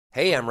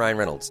Hey, I'm Ryan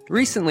Reynolds.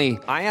 Recently,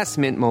 I asked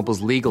Mint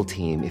Mobile's legal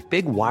team if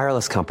big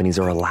wireless companies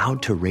are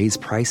allowed to raise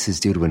prices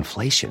due to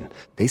inflation.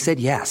 They said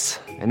yes.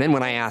 And then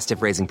when I asked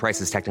if raising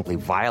prices technically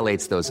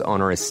violates those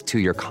onerous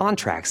two-year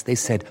contracts, they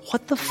said,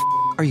 "What the f***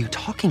 are you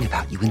talking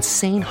about, you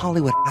insane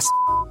Hollywood ass?"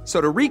 So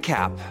to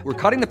recap, we're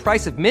cutting the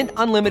price of Mint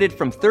Unlimited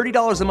from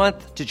 $30 a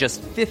month to just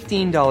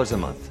 $15 a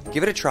month.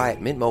 Give it a try at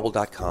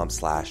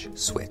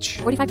mintmobile.com/switch.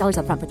 $45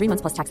 up front for 3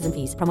 months plus taxes and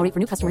fees. Promo rate for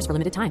new customers for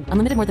limited time.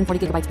 Unlimited more than 40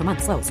 gigabytes per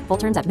month. Slows full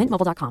terms at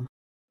mintmobile.com.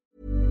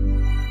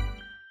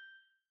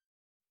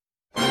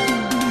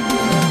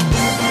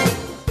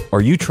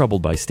 Are you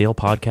troubled by stale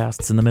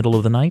podcasts in the middle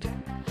of the night?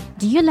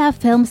 Do you love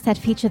films that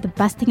feature the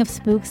busting of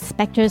spooks,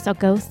 specters, or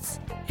ghosts?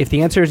 If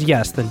the answer is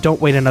yes, then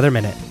don't wait another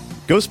minute.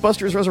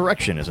 Ghostbusters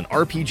Resurrection is an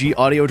RPG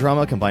audio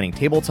drama combining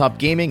tabletop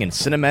gaming and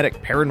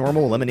cinematic paranormal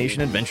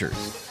elimination adventures.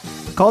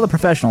 Call the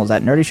professionals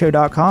at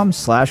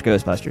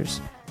nerdyshow.com/Ghostbusters.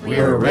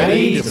 We're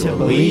ready to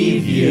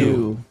believe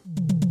you.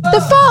 The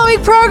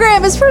following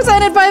program is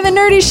presented by the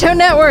Nerdy Show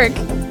Network.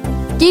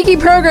 Geeky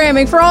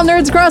programming for all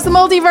nerds across the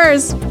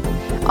multiverse.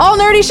 All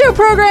Nerdy Show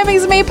programming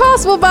is made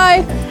possible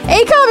by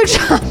A Comic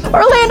Shop,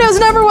 Orlando's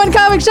 #1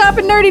 comic shop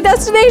and nerdy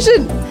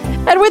destination.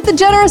 And with the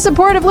generous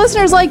support of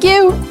listeners like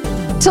you.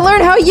 To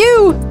learn how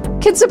you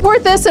can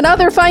support this and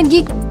other fine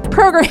geek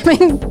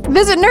programming,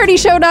 visit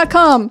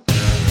nerdyshow.com.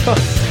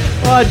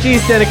 Oh,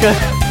 geez, Danica.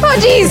 Oh,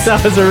 geez.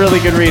 That was a really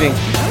good reading.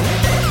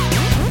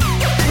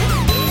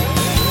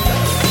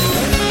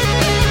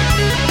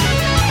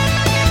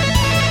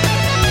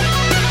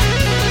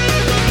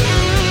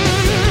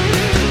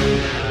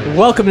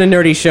 Welcome to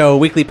Nerdy Show, a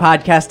weekly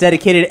podcast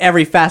dedicated to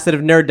every facet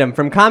of nerddom,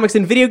 from comics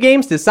and video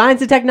games to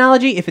science and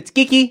technology. If it's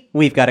geeky,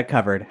 we've got it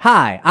covered.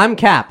 Hi, I'm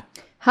Cap.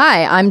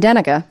 Hi, I'm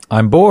Danica.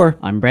 I'm Boar.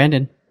 I'm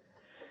Brandon.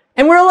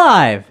 And we're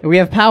alive. We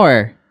have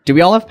power. Do we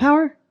all have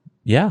power?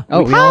 Yeah.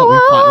 Oh, we all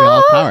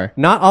have power.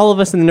 Not all of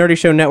us in the Nerdy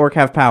Show Network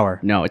have power.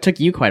 No, it took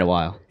you quite a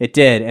while. It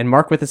did, and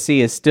Mark with a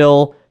C is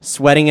still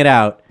sweating it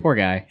out Poor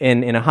guy.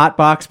 in a hot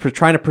box,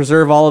 trying to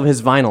preserve all of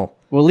his vinyl.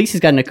 Well, at least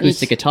he's got an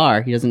acoustic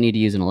guitar. He doesn't need to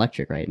use an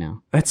electric right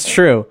now. That's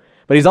true.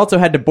 But he's also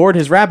had to board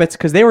his rabbits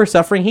because they were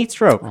suffering heat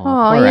stroke.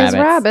 Oh, he has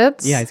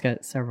rabbits. Yeah, he's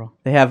got several.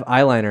 They have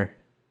eyeliner.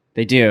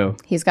 They do.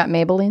 He's got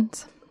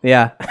Maybellines.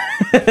 Yeah.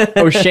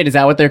 Oh, shit, is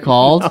that what they're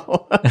called?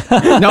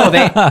 No,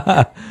 they...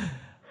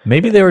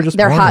 Maybe they were just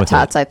They're born hot with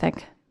tots, it. I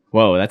think.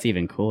 Whoa, that's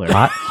even cooler.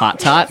 Hot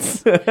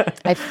tots?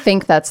 I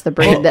think that's the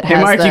breed that has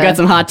Hey, Mark, you got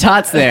some hot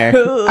tots there.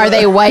 Are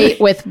they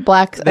white with a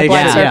black circle?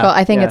 yeah,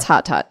 I think yeah. it's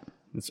hot tot.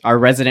 It's our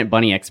resident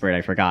bunny expert,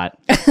 I forgot.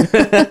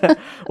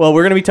 Well,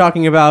 we're going to be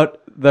talking about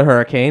the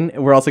hurricane.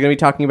 We're also going to be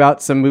talking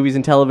about some movies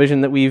and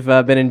television that we've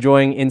been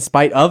enjoying in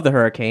spite of the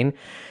hurricane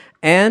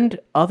and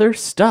other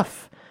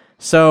stuff.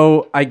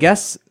 So I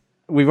guess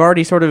we've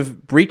already sort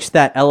of breached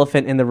that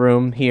elephant in the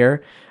room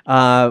here.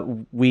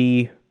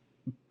 We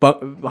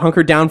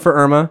hunkered down for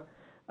Irma.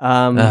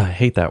 I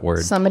hate that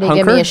word. Somebody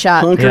Hunker? give me a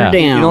shot. Hunker Yeah.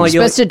 down. You know, like,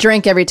 You're supposed to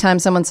drink every time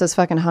someone says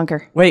fucking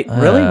hunker. Wait,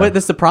 really? Wait,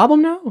 this is the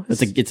problem now?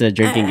 it's a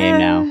drinking game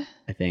now,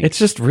 I think. It's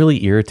just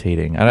really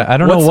irritating. I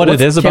don't know what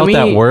it is can about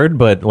that we- word,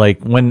 but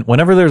like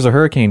whenever there's a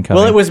hurricane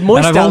coming. Well, it was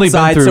moist and I've only been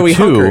outside, through so we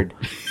two. hunkered.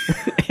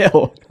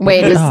 Ew.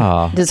 Wait,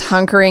 Ah. does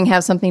hunkering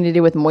have something to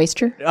do with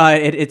moisture?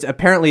 It's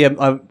apparently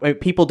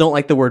people don't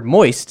like the word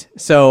moist,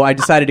 so I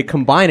decided to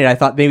combine it. I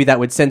thought maybe that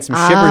would send some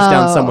shivers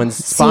down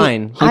someone's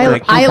spine. I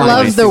Like,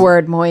 love moist. the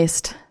word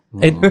moist.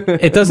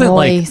 It doesn't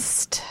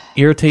Moist.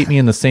 irritate me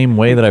in the same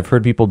way that I've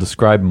heard people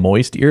describe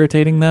moist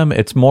irritating them.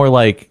 It's more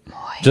like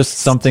just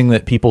something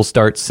that people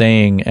start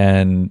saying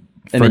and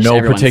for then no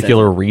everyone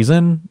particular says it.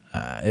 reason.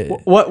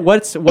 What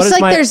It's is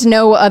like my... there's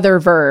no other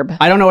verb.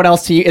 I don't know what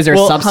else to use. Is there a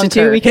substitute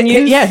hunker. we can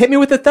use? Yeah, hit me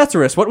with the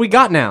thesaurus. What we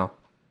got now?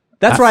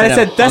 That's right. I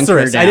Instead said of hunker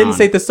thesaurus. I didn't down.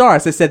 say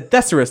thesaurus. I said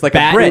thesaurus, like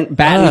a Brit.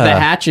 Batten the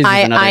hatches is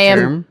another I am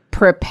term.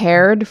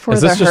 prepared for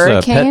Is the this just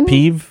hurricane. a pet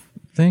peeve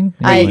thing?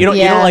 You don't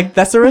Yeah. like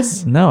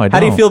thesaurus? No, I How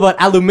do you don't. feel about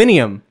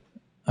aluminium?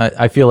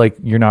 I feel like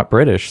you're not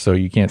British, so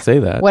you can't say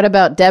that. What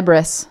about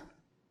Debris?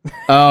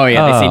 Oh,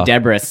 yeah, they Oh. say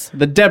debris.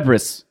 The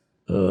debris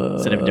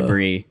instead of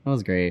debris. That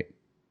was great.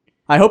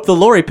 I hope the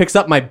lorry picks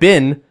up my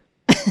bin.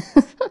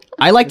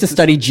 I like to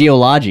study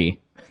geology.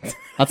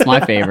 That's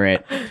my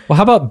favorite. Well,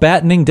 how about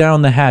battening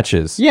down the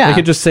hatches? Yeah. They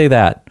could just say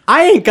that.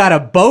 I ain't got a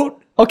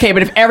boat. Okay,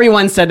 but if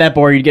everyone said that,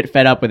 Boar, you'd get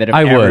fed up with it if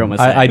I everyone would. was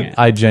saying it.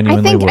 I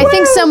genuinely would. I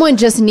think someone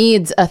just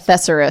needs a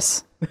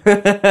thesaurus.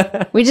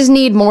 We just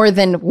need more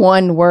than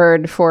one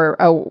word for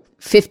a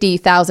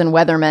 50,000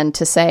 weathermen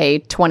to say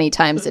 20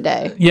 times a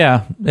day.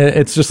 Yeah,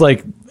 it's just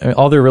like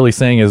all they're really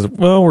saying is,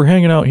 well, we're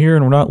hanging out here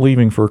and we're not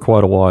leaving for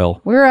quite a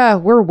while.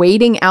 We're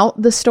waiting out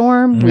the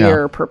storm.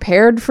 We're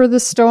prepared for the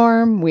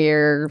storm.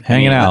 We're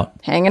Hanging out.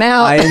 Hanging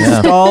out. I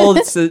installed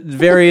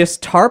various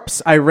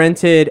tarps. I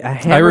rented a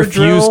hammer refuse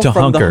drill to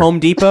from the hunker. Home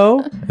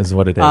Depot. Is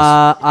what it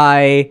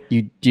is.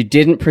 You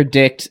didn't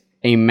predict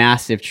a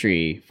massive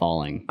tree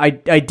falling. I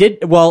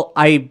did. Well,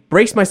 I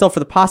braced myself for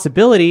the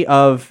possibility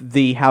of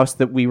the house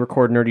that we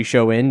record Nerdy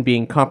Show in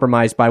being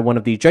compromised by one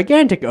of the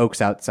gigantic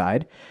oaks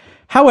outside.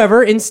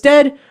 However,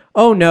 instead,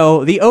 Oh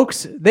no, the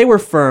oaks, they were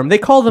firm. They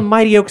call them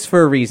mighty oaks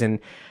for a reason.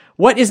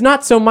 What is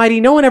not so mighty,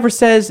 no one ever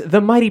says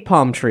the mighty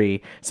palm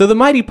tree. So the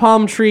mighty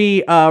palm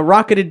tree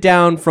rocketed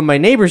down from my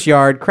neighbor's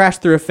yard,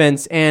 crashed through a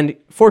fence, and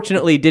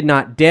fortunately did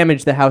not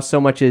damage the house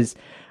so much as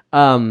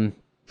Scared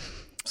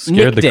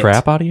nicked the it.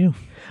 crap out of you?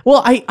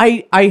 Well,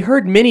 I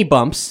heard mini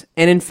bumps,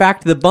 and in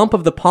fact, the bump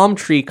of the palm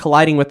tree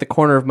colliding with the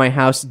corner of my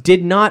house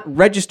did not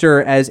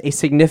register as a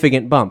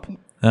significant bump.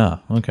 Oh,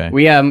 okay.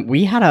 We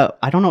had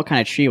I don't know what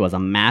kind of tree it was, a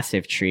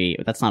massive tree.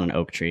 That's not an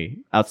oak tree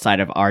outside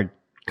of our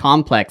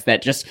complex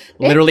that just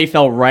literally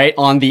fell right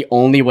on the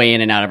only way in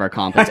and out of our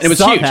complex. And it was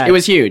saw huge. that. It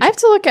was huge. I have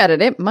to look at it.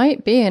 It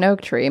might be an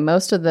oak tree.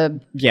 Most of the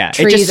It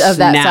trees just of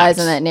that snapped. size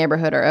in that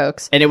neighborhood are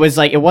oaks. And it was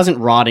like, it wasn't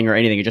rotting or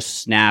anything. It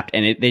just snapped.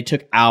 And they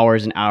took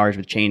hours and hours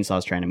with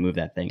chainsaws trying to move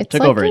that thing. It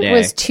took like over a day. It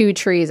was 2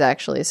 trees,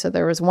 actually. So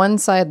there was one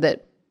side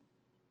that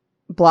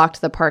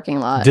blocked the parking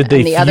lot. Did they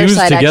and the other fuse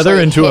side together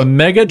actually into a hit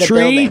mega the tree?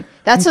 building.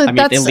 That's I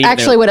mean, they leave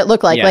actually their- what it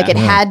looked like. Yeah. Like it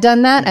had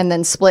done that and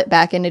then split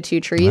back into 2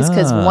 trees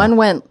because one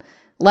went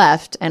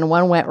left and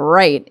one went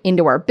right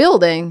into our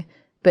building,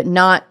 but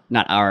not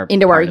our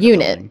into our part of the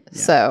unit. building. Yeah.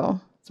 So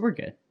we're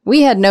good.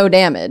 we had no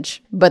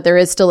damage, but there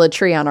is still a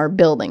tree on our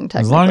building.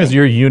 Technically, As long as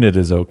your unit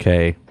is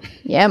okay.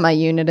 yeah, my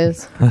unit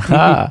is.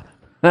 Well,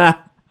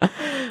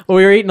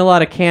 we were eating a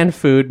lot of canned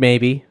food,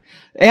 maybe.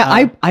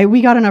 Yeah,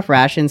 we got enough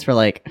rations for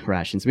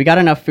rations. We got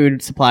enough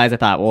food supplies. I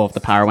thought, well, if the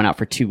power went out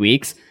for 2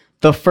 weeks,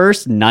 the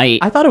first night.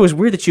 I thought it was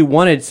weird that you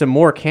wanted some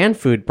more canned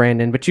food,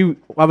 Brandon, but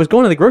I was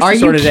going to the grocery Are you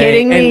store today.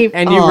 kidding me?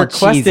 And you Oh,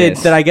 requested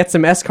Jesus. that I get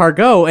some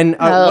escargot, and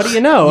what do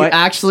you know? You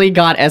actually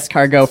got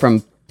escargot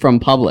from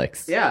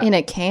Publix. Yeah. In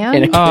a can?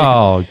 In a can.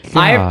 Oh,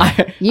 God.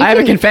 I have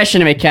a confession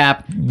to make,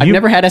 Cap. I've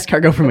never had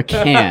escargot from a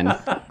can.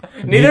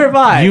 Neither have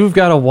I. You've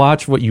got to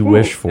watch what you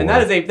wish for. And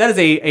that is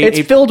a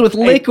It's filled with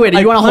liquid.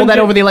 You want to hold that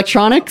over the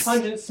electronics?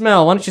 Pungent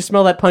smell. Why don't you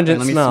smell that pungent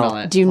Let me smell?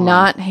 smell it. Do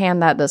not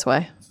hand that this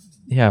way.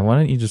 Yeah, why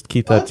don't you just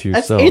keep that to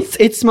That's- yourself?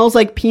 It smells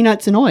like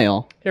peanuts and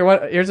oil.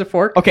 Here's a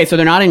fork. Okay, so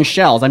they're not in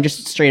shells. I'm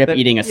just straight up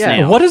eating a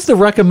snail. What is the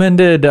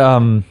recommended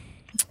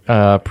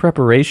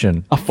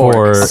preparation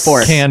for A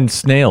fork. canned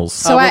snails?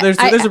 So Well,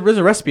 there's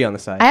a recipe on the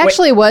side. I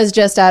actually was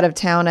just out of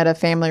town at a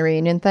family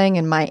reunion thing,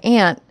 and my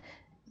aunt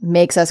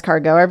makes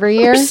escargot every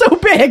year. They're so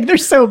big. They're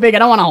so big. I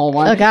don't want to hold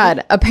one. Oh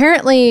God!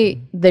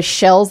 Apparently, the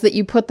shells that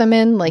you put them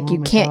in, like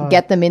you can't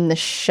get them in the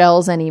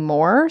shells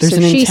anymore. There's so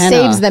an she antenna.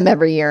 saves them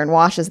every year and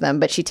washes them.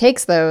 But she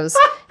takes those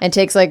and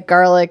takes like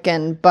garlic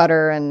and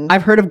butter and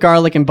I've heard of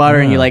garlic and butter,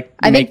 and you like.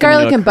 I make think them into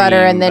garlic a and butter,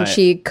 cream, and then but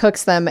she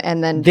cooks them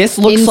and then This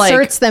looks like-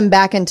 inserts them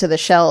back into the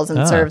shells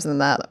and serves them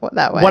that way.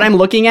 What I'm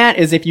looking at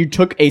is if you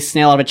took a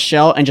snail out of its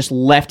shell and just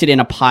left it in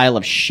a pile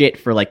of shit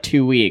for like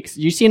 2 weeks.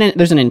 You see,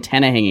 there's an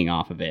antenna hanging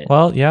off of it.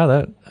 Well,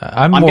 yeah,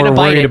 I'm I'm more gonna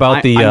bite worried it.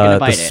 about I'm gonna the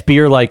bite it.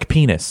 spear-like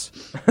penis.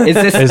 Is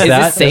this Is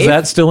that this safe? is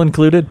that still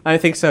included? I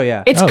think so.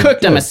 Yeah. It's Oh,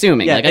 cooked. I'm good.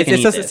 assuming. Yeah, Like, I it can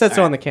eat says- this. it says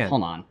so All on the right, can.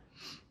 Hold on.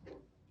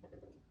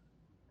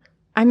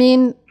 I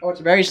mean, Oh, it's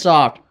very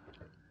soft.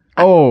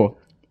 Oh,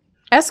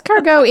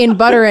 escargot in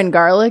butter and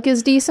garlic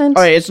is decent,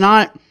 all right. It's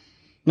not.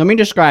 Let me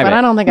describe but it.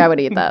 I don't think I would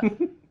eat that.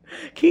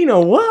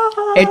 Quinoa.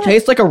 It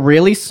tastes like a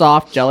really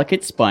soft,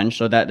 delicate sponge,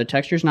 so that the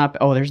texture's not.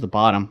 Oh, there's the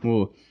bottom.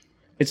 Ooh,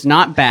 it's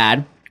not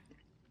bad.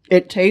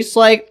 It tastes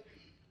like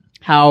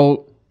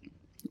how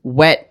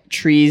wet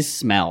trees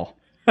smell.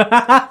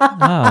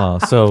 Oh,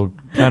 so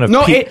kind of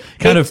No,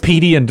 it's-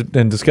 peaty and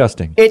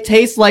disgusting. It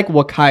tastes like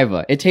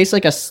Wakaiva. It tastes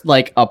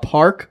like a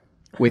park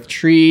with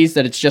trees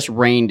that it's just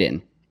rained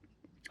in.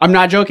 I'm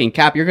not joking,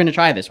 Cap. You're going to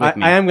try this with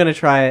me. I am going to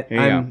try it.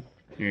 Here you go.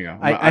 Here you go.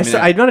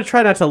 I'm going to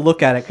try not to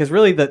look at it because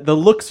really the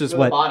looks is the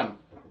what. bottom.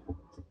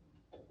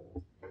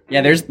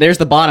 Yeah, there's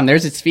the bottom.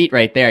 There's its feet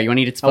right there. You want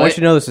to eat its I foot? want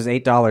you to know this is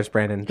 $8,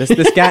 Brandon. This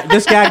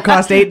gag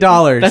cost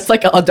 $8. That's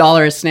like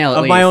 $1 a snail at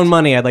of least. my own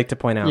money. I'd like to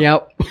point out.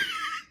 Yep.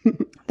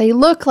 They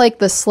look like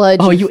the sludge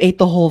Oh, you ate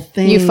the whole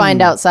thing. you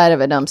find outside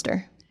of a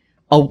dumpster.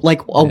 Oh,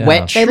 like a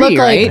wet tree, They look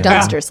right? like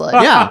dumpster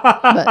sludge. Yeah,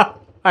 But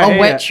a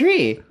wet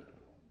tree.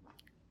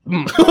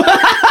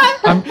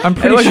 I'm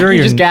pretty sure you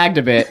you're just gagged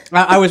a bit.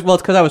 I was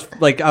it's because I was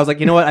like,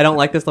 you know what? I don't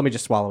like this. Let me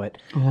just swallow it.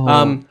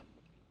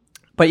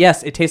 But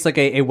yes, it tastes like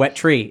a wet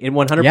tree. It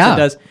 100% Yeah.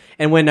 does.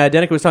 And when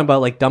Denica was talking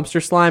about like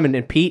dumpster slime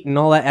and peat and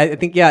all that, I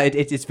think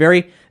it's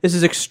very. This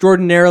is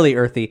extraordinarily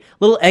earthy, a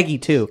little eggy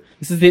too.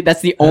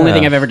 That's the only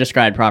thing I've ever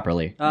described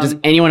properly. Does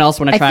anyone else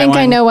want to I try think one?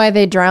 I know why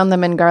they drown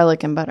them in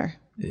garlic and butter.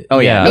 Oh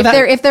yeah, Yeah. No,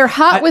 If they're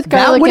hot with that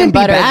garlic wouldn't and be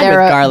butter, bad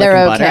they're with garlic they're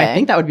and butter. okay. I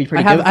think that would be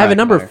pretty I good. have with a garlic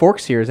number and of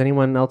forks here. Is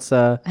anyone else?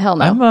 Hell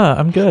no.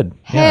 I'm good.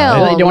 Yeah.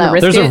 Hell You don't wanna no.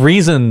 risk There's it? a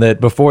reason that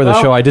before the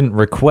show I didn't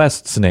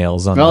request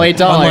snails. Well, $8.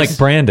 Unlike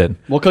Brandon.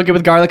 We'll cook it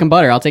with garlic and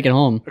butter. I'll take it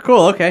home.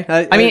 Cool. Okay.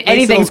 I mean,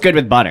 anything's good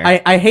with butter.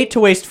 I hate to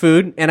waste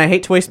food and I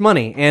hate to waste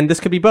money, and this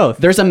could be both.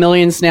 There's a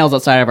million snails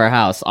outside of our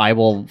house. I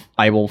will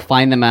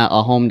find them at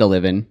a home to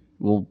live in.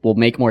 We'll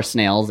make more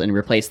snails and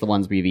replace the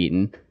ones we've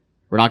eaten.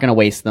 We're not going to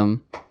waste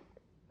them.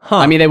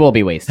 I mean, they will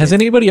be wasted. Has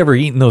anybody ever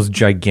eaten those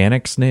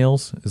gigantic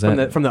snails? Is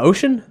that From the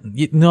ocean?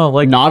 No,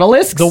 like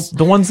Nautilus?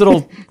 the ones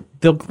that'll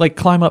they'll like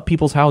climb up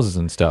people's houses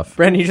and stuff.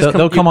 Brandon,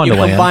 they'll come onto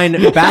land.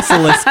 Combine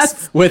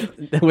basilisks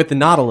with the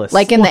nautilus.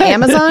 Like in the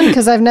Amazon?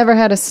 Because I've never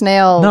had a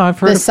snail No, I've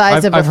heard the of-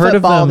 size of a I've heard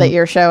of football them. that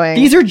you're showing.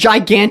 These are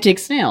gigantic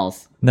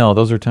snails. No,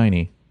 those are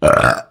tiny.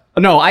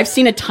 No, I've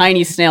seen a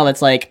tiny snail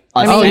that's like.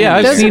 I mean, Oh yeah,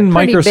 I've those are seen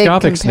pretty big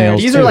microscopic compared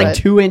snails. These to are too. like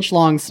it. 2-inch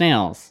long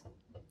snails.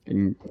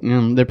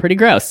 And, they're pretty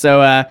gross.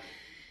 So,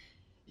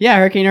 yeah,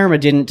 Hurricane Irma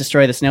didn't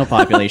destroy the snail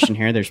population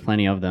here. There's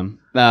plenty of them.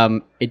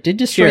 It did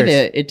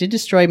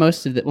destroy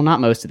most of the, well, not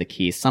most of the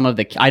keys. Some of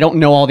the, I don't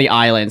know all the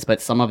islands, but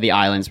some of the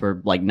islands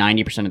were like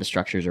 90% of the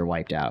structures are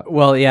wiped out.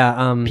 well,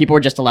 yeah. People were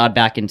just allowed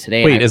back in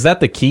today. Wait, is that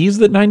the Keys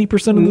that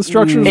 90% of the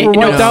structures It- were no,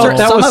 wiped out?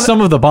 That some was of-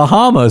 some of the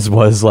Bahamas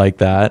was like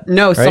that.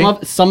 No,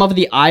 right? some of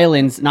the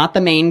islands, not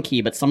the main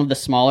key, but some of the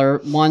smaller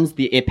ones,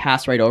 it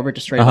passed right over,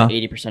 destroyed about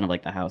 80% of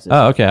like the houses.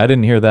 Oh, okay. I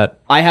didn't hear that.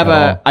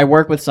 I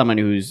work with someone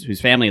whose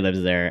family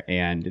lives there,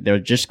 and they're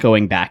just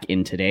going back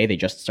in today. They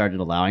just started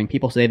allowing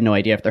people, so they have no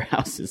idea if their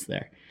house is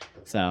there.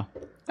 So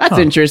that's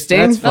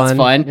interesting. That's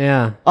fun.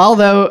 Yeah.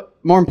 Although,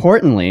 more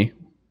importantly,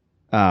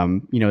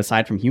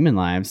 aside from human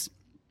lives,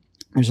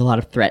 there's a lot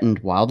of threatened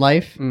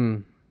wildlife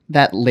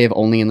that live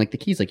only in like the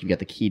Keys. Like you've got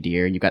the key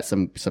deer, and you've got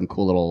some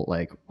cool little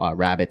like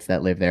rabbits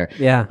that live there.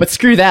 Yeah. But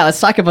screw that. Let's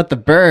talk about the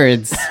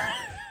birds.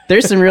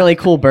 There's some really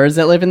cool birds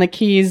that live in the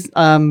Keys. They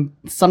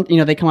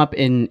come up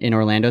in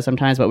Orlando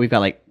sometimes, but we've got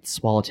like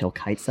swallowtail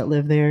kites that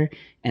live there,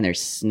 and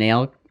there's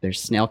snail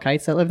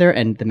kites that live there,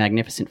 and the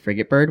magnificent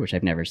frigate bird, which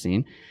I've never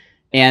seen.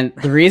 And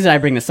the reason I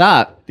bring this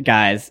up,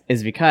 guys,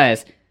 is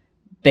because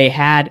they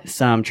had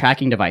some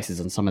tracking devices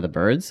on some of the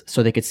birds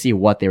so they could see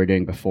what they were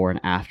doing before and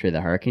after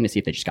the hurricane to see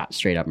if they just got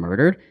straight up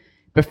murdered.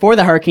 Before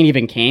the hurricane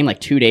even came,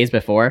 like 2 days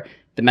before,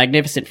 the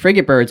magnificent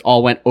frigate birds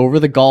all went over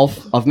the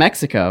Gulf of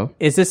Mexico.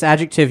 Is this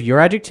adjective your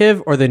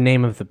adjective or the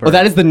name of the bird? Oh,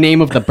 that is the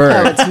name of the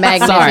bird. It's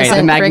magnificent Sorry, the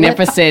frigate.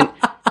 magnificent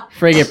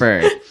frigate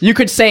bird. You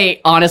could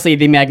say, honestly,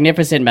 the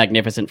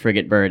magnificent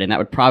frigate bird, and that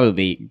would probably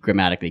be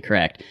grammatically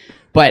correct.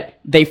 But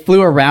they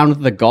flew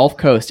around the Gulf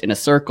Coast in a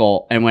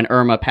circle, and when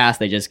Irma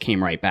passed, they just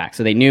came right back.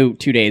 So they knew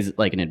 2 days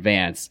like in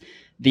advance.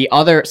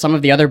 Some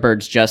of the other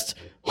birds just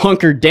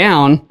hunkered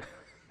down,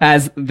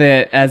 as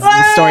the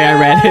story I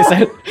read is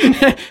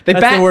that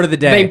That's the word of the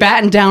day. They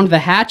battened down the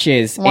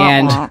hatches,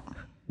 and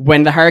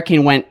when the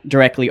hurricane went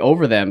directly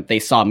over them, they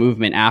saw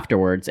movement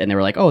afterwards, and they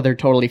were like, "Oh, they're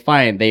totally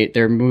fine.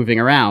 They're moving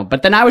around."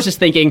 But then I was just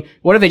thinking,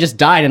 what if they just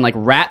died and like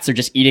rats are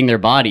just eating their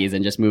bodies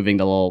and just moving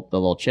the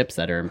little chips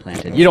that are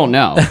implanted? You don't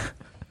know.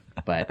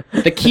 But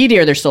the key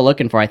deer they're still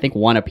looking for, I think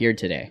one appeared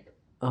today.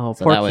 Oh,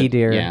 So poor that would- key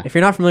deer. yeah. If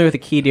you're not familiar with a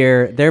key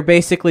deer, they're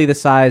basically the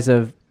size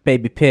of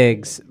baby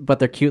pigs, but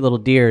they're cute little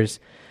deers.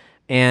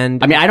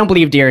 And I mean, I don't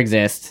believe deer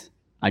exist.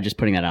 I'm just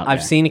putting that out there.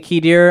 I've seen a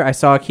key deer. I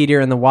saw a key deer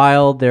in the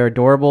wild. They're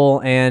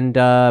adorable and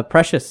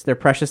precious. They're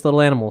precious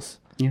little animals.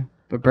 Yeah,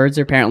 but birds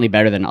are apparently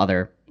better than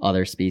other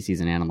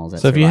species and animals. That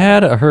So if you survive.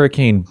 had a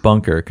hurricane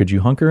bunker, could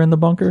you hunker in the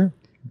bunker?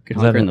 Could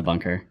Is that hunker in a- the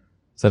bunker.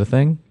 Is that a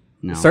thing?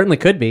 No, Certainly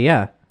could be,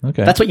 yeah.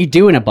 Okay. that's what you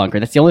do in a bunker.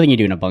 That's the only thing you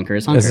do in a bunker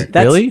is hunker. Is it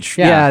That's, really?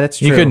 Yeah, that's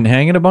true. You couldn't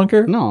hang in a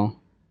bunker? No,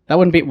 that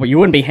wouldn't be. Well, you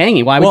wouldn't be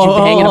hanging. Why would you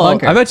hang in a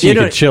bunker? I bet you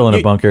could chill in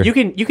a bunker. You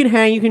can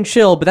hang, you can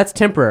chill, but that's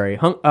temporary.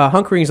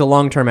 Hunkering is a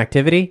long-term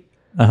activity.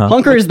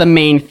 Hunker is the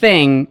main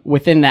thing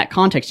within that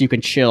context. You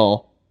can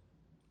chill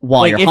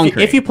while Like you're if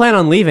hunkering. if you plan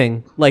on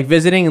leaving, like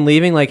visiting and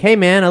leaving, like, hey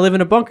man, I live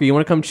in a bunker. You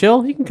want to come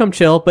chill? You can come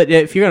chill. But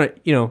if you're gonna,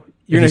 you're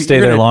you gonna stay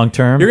you're there gonna- long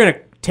term? You're gonna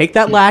take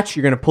that latch.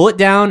 You're gonna pull it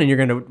down, and you're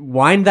gonna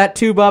wind that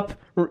tube up,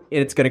 and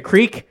it's gonna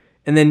creak,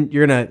 and then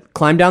you're gonna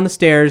climb down the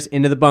stairs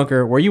into the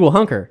bunker where you will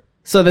hunker.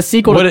 so the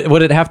sequel.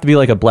 Would it have to be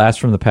like a blast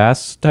from the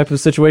past type of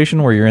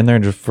situation where you're in there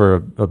just for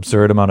an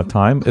absurd amount of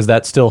time? Is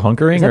that still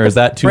hunkering or is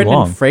that too Brendan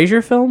long?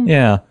 Fraser film?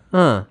 Yeah.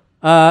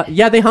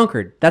 Yeah, they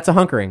hunkered. That's a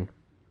hunkering.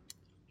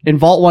 in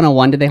Vault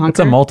 101, did they hunker? It's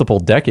a multiple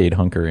decade In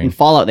hunkering.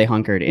 Fallout, they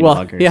hunkered in Well,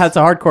 bunkers. yeah, it's a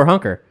hardcore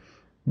hunker.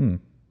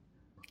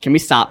 Can we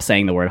stop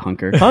saying the word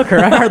hunker? Hunker,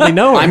 I hardly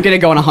know. I'm gonna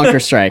go on a hunker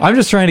strike. I'm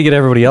just trying to get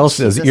everybody else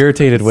as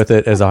irritated with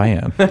it as I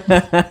am.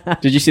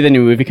 Did you see the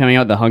new movie coming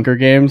out, The Hunker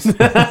Games?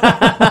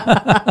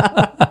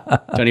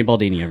 Tony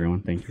Baldini,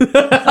 everyone. Thank you.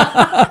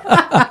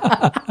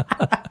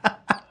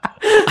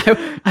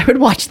 I would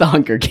watch The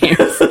Hunker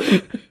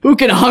Games. Who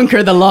can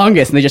hunker the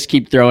longest? And they just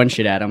keep throwing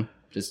shit at them.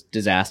 Just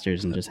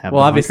disasters and just have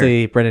Well, them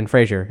obviously, Brendan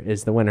Fraser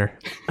is the winner.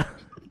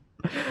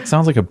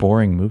 Sounds like a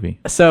boring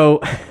movie.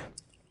 So,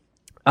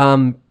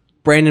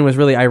 Brandon was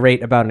really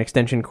irate about an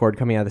extension cord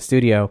coming out of the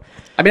studio. hunker.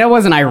 I mean, I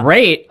wasn't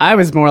irate. I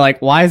was more like,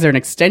 why is there an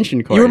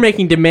extension cord? You were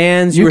making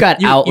demands. You were-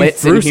 got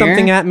outlets You threw in here?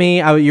 something at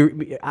me.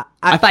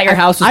 I thought your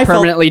house was I felt-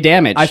 permanently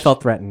damaged. I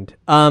felt threatened.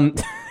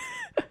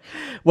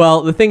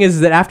 Well, the thing is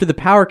that after the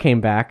power came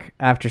back,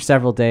 after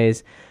several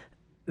days,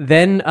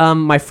 then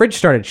my fridge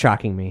started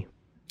shocking me.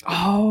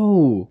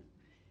 Oh.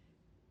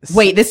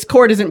 Wait, this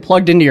cord isn't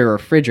plugged into your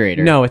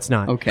refrigerator. No, it's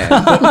not. Okay.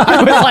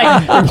 I was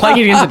like, you're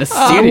plugging it into the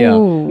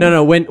studio.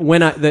 No. When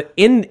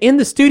in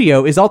the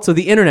studio is also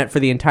the internet for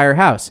the entire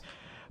house.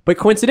 But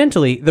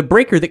coincidentally, the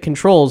breaker that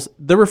controls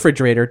the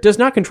refrigerator does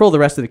not control the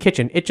rest of the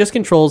kitchen. It just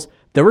controls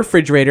the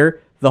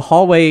refrigerator, the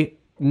hallway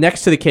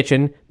next to the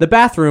kitchen, the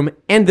bathroom,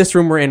 and this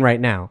room we're in right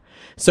now.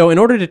 So in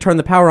order to turn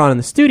the power on in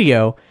the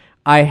studio,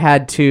 I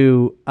had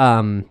to...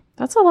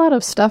 That's a lot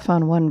of stuff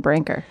on one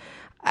breaker.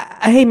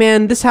 Hey,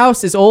 man, this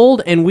house is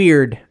old and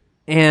weird.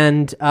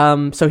 And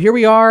so here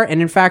we are.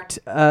 And in fact,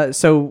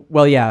 Is here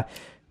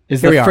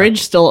the we are.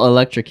 fridge still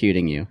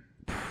electrocuting you?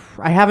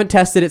 I haven't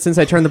tested it since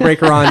I turned the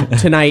breaker on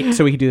tonight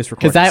so we could do this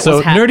recording. Because that So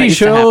was Nerdy used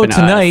to Show happen to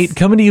tonight us.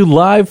 coming to you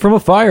live from a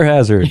fire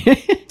hazard.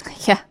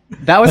 Yeah.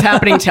 That was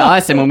happening to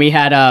us, and when we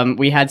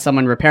had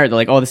someone repair it, they're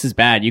like, "Oh, this is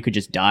bad. You could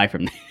just die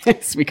from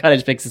this. We gotta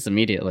fix this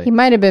immediately." He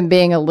might have been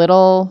being a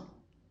little...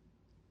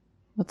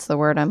 What's the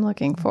word I'm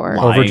looking for?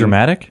 Lying. Over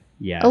dramatic?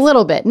 Yeah, A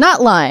little bit.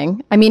 Not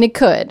lying. I mean, it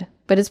could,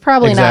 but it's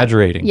probably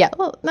Exaggerating. not... Yeah.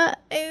 Well, not...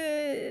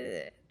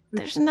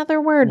 there's another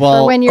word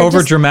Well, for when you're Over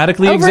just...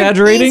 dramatically He's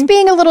exaggerating?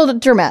 being a little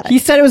dramatic. He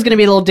said it was going to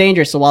be a little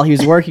dangerous, so while he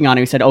was working on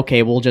it, he said,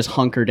 "Okay, we'll just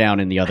hunker down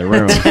in the other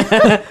room."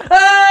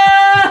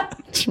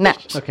 No.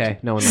 Okay,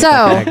 no one. So-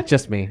 likes that gag.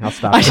 Just me. I'll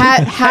stop.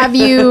 Have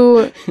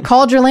you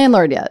called your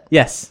landlord yet?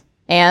 Yes,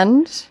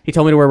 And... he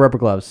told me to wear rubber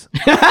gloves.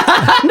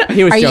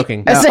 He was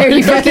joking. So are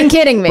you fucking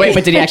kidding me? Wait,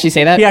 but did he actually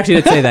say that? He actually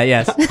did say that.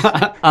 Yes.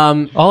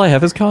 All I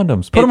have is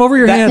condoms. Put them over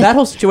your that, hand. That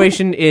whole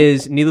situation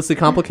is needlessly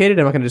complicated.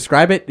 I'm not going to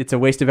describe it. It's a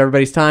waste of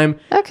everybody's time.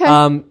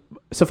 Okay.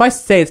 Suffice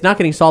to say, it's not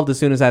getting solved as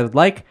soon as I would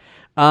like.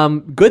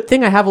 Good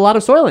thing I have a lot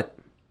of Soylent.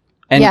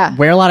 And Yeah.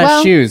 wear a lot of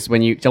Well, shoes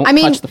when you don't I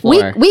mean, touch the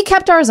floor. we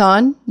kept ours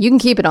on. You can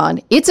keep it on.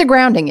 It's a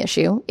grounding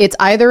issue. It's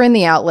either in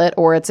the outlet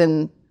or it's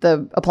in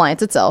the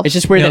appliance itself. It's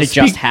just weird You know, that it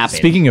just happened.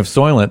 Speaking of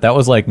Soylent, that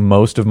was like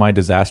most of my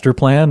disaster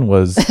plan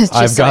was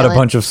I've got Soylent. a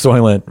bunch of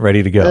Soylent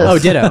ready to go. Oh,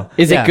 ditto.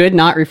 Is Yeah. it good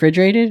not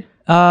refrigerated?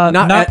 Not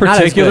not as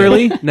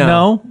particularly. good.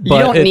 No. but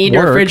don't it need to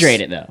works. refrigerate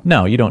it, though.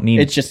 No, you don't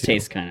need It just to.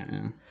 tastes kind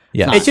of...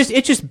 Yeah. It's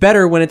just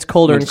better when it's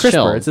colder When and it's crisper.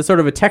 chilled. It's a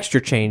sort of a texture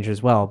change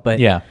as well. But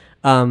Yeah.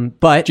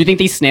 but Do you think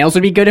these snails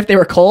would be good if they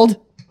were cold?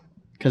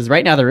 Because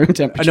right now the room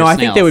temperature. no, I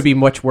think they would be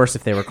much worse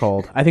if they were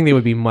cold. I think they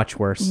would be much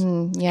worse.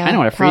 yeah, kinda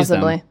wanna freeze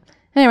them. possibly.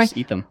 Anyway, Just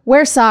eat them.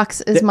 wear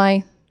socks is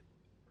my...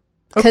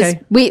 Because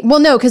Okay.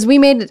 we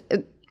made...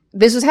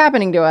 This was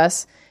happening to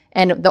us,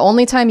 and the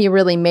only time you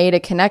really made a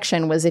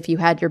connection was if you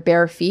had your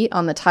bare feet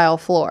on the tile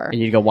floor. And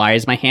you'd go, "Why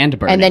is my hand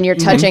burning?" And then you're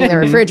touching the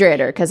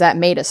refrigerator because that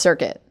made a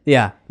circuit.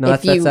 Yeah. No,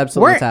 that's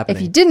absolutely what's happening.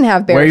 If you didn't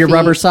have bare wear your feet,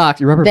 rubber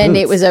socks, your rubber then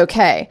boots. it was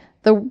okay.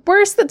 The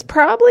worst that's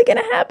probably going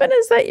to happen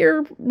is that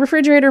your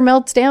refrigerator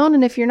melts down,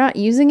 and if you're not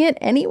using it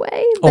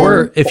anyway, then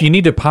Or if you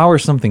need to power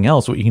something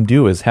else, what you can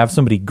do is have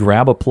somebody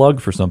grab a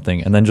plug for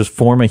something and then just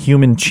form a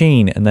human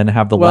chain and then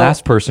have the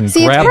last person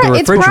see, grab the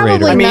it's refrigerator.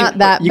 probably not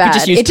that you could bad.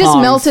 just use It just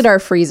tongs. melted our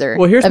freezer.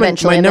 Well, here's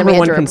eventually, my and then number we had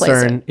one to replace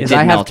concern it. is Did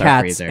I have melt our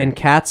cats, freezer. and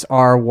cats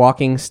are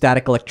walking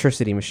static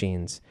electricity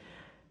machines.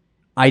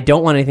 I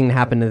don't want anything to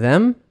happen to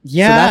them.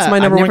 Yeah, so that's my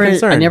number one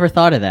concern. I never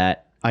thought of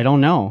that. I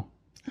don't know.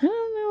 I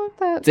don't know what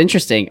that. It's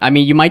interesting. I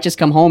mean, you might just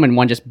come home and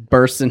one just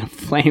bursts into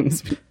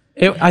flames.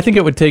 I think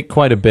it would take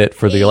quite a bit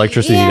for the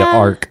electricity to Yeah.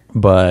 arc,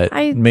 but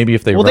maybe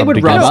if they Well, they rubbed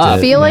would rub against up.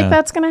 it, Feel like yeah.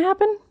 that's going to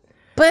happen,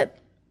 but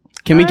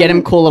Can we get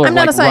him cool little I'm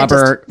not like a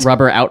scientist.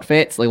 rubber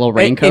outfits, like little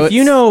Hey, raincoats?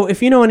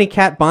 if you know any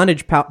cat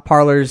bondage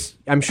parlors,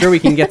 I'm sure we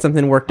can get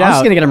something worked I'm out.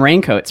 just gonna get him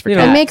raincoats for You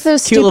know, cats. they make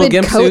those Cute little stupid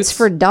gimp coats suits.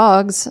 for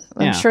dogs.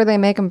 I'm Yeah. sure they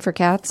make them for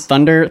cats.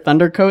 thunder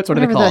coats. What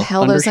are they Whatever called? the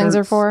hell Thunder those things are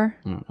shirts? for.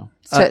 I don't know.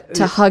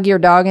 To hug your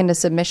dog into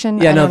submission.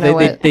 Yeah, I no, don't know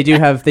what. they do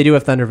have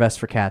thunder vests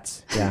for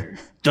cats. Yeah.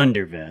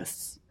 Thunder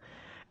vests.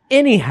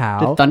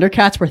 Anyhow, Did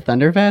Thundercats wear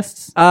thunder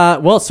vests?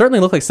 well, it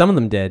certainly looked like some of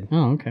them did.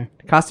 Oh, okay.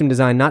 Costume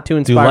design not too Do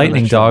inspired. on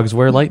lightning this show. dogs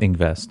wear lightning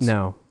vests?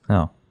 No,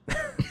 Oh.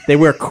 they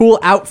wear cool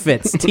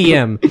outfits.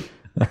 TM.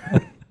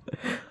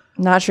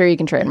 Not sure you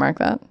can trademark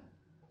that.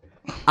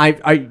 I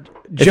If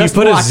just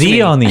you put a watch Z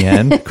me. on the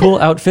end, cool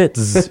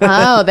outfits.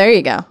 Oh, there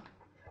you go.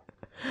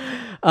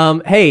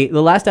 Hey,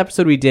 the last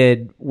episode we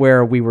did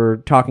where we were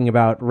talking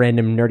about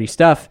random nerdy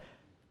stuff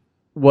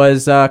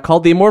was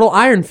called The Immortal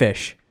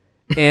Ironfish.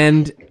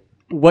 And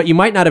what you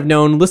might not have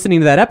known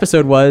listening to that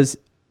episode was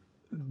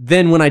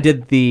then when I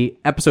did the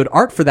episode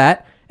art for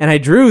that and I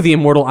drew the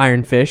Immortal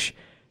Ironfish,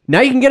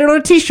 now you can get it on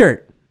a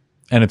t-shirt.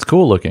 And it's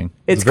cool looking.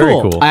 It's very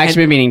cool. cool. I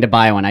actually been meaning to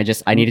buy one.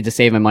 I needed to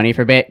save my money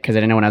for a bit because I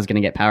didn't know when I was going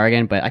to get power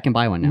again, but I can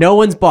buy one now. No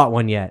one's bought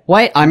one yet.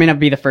 What? I'm going to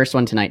be the first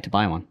one tonight to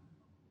buy one.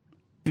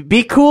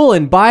 Be cool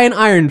and buy an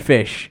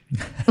ironfish.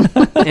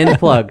 End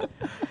plug.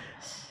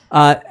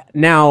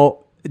 Now,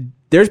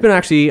 there's been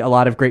actually a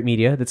lot of great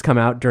media that's come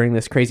out during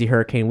this crazy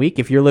hurricane week.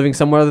 If you're living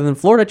somewhere other than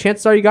Florida,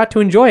 chances are you got to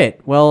enjoy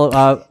it.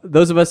 Well,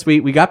 those of us, we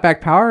got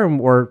back power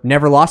or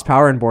never lost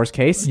power in Boar's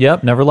case.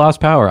 Yep, never lost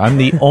power. I'm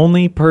the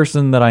only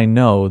person that I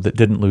know that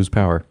didn't lose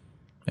power,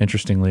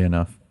 interestingly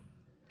enough.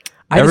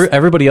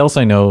 Everybody else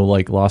I know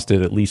lost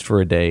it at least for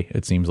a day,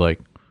 it seems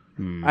like.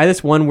 I had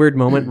this one weird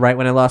moment right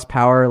when I lost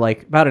power,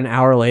 like about an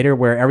hour later,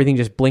 where everything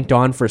just blinked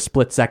on for a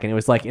split second. It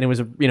was like, and it was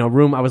a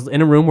room. I was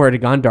in a room where it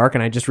had gone dark,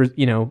 and I just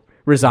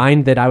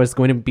resigned that I was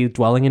going to be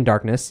dwelling in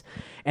darkness,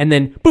 and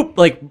then boop,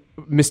 like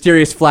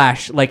mysterious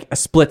flash, like a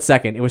split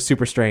second. It was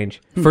super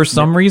strange. For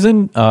some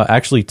reason,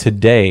 actually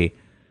today,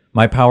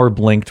 my power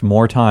blinked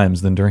more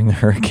times than during the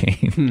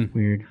hurricane.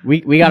 Weird.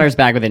 We got ours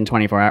back within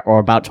 24 hours, or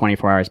about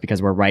 24 hours,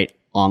 because we're right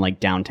on like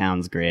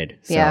downtown's grid.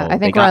 So Yeah, I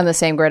think we're on the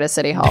same grid as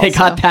City Hall. They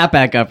got that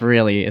back up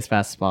really as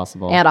fast as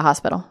possible. and a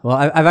hospital. Well,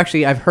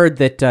 I've heard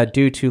that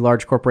due to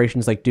large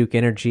corporations like Duke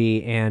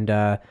Energy and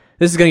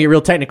this is going to get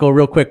real technical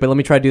real quick, but let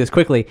me try to do this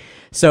quickly.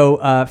 So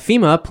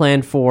FEMA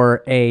planned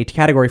for a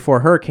Category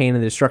 4 hurricane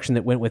and the destruction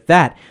that went with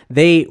that.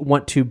 They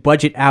want to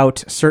budget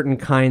out certain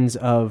kinds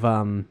of...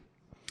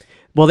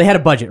 well, they had a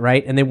budget,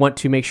 right? And they want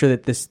to make sure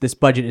that this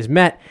budget is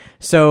met.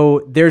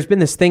 So there's been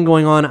this thing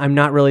going on. I'm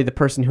not really the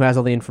person who has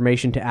all the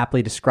information to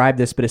aptly describe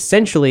this, but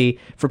essentially,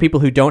 for people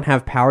who don't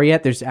have power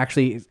yet,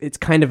 it's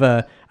kind of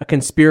a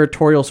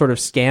conspiratorial sort of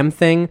scam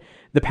thing.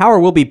 The power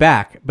will be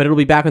back, but it'll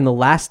be back on the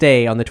last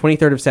day, on the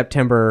 23rd of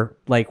September,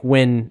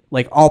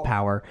 all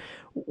power,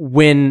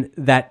 when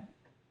that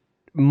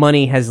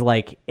money has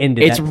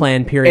ended, that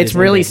plan period. It's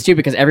really stupid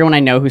because everyone I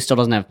know who still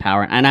doesn't have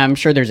power, and I'm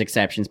sure there's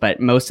exceptions,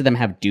 but most of them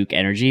have Duke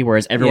Energy,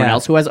 whereas everyone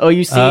else who has OUC,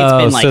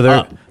 it's been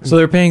up. So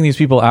they're paying these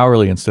people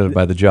hourly instead of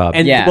by the job.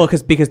 And well,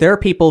 because there are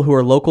people who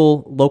are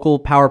local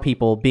power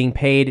people being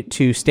paid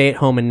to stay at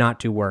home and not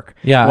do work.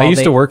 Yeah, I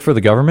used to work for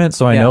the government,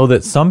 so I know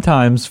that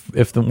sometimes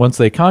once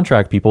they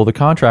contract people, the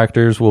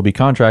contractors will be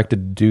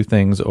contracted to do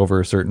things over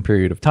a certain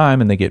period of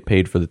time, and they get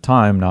paid for the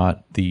time,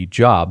 not the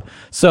job.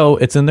 So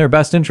it's in their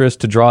best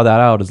interest to draw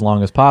that out as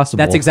long as possible.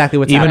 That's exactly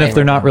what's even happening if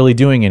they're not really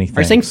doing anything.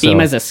 Are you saying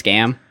FEMA's a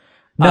scam?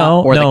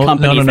 No, or the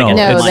companies that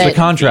get It's the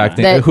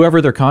contracting.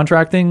 Whoever they're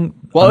contracting.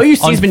 Well,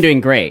 OUC's been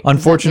doing great.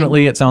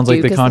 Unfortunately, it sounds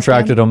like they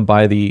contracted them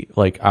by the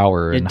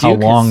hour and how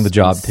long the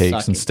job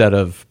takes instead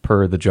of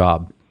per the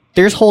job.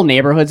 There's whole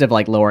neighborhoods of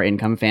lower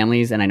income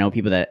families, and I know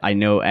people that I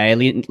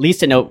at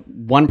least I know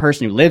one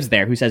person who lives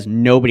there who says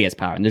nobody has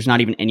power, and there's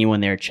not even anyone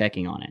there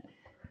checking on it.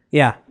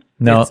 Yeah.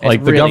 No, the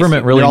really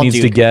government really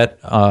needs to get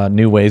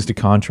new ways to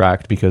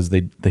contract because they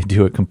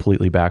do it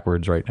completely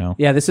backwards right now.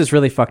 Yeah, this is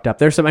really fucked up.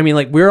 There's some. I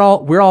mean, we're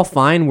all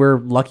fine. We're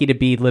lucky to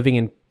be living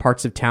in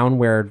parts of town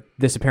where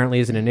this apparently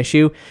isn't an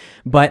issue,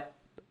 but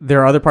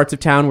there are other parts of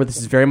town where this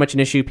is very much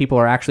an issue. People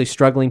are actually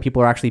struggling.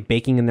 People are actually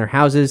baking in their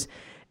houses,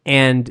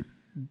 and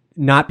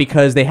not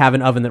because they have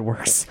an oven that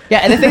works. Yeah,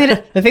 and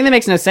the thing that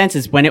makes no sense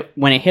is when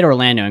it hit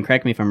Orlando, and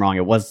correct me if I'm wrong,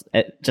 it was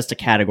just a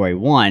Category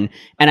 1.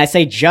 And I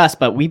say just,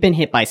 but we've been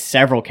hit by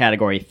several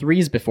Category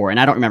 3s before, and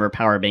I don't remember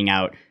power being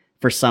out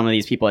for some of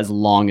these people as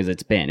long as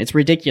it's been. It's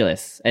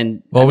ridiculous.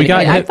 And we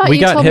got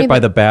hit by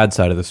the bad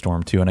side of the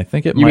storm too, and I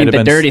think it might have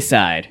been the dirty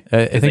side.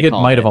 I think it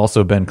might have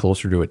also been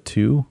closer to a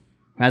 2.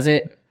 Has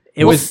it?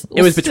 It was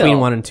between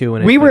 1 and 2.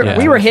 And we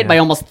were hit by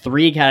almost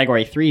 3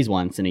 Category 3s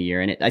once in a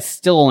year, and I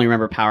still only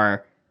remember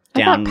power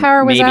down. I thought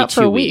power was maybe out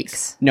 2 for weeks.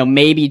 weeks. No,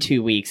 maybe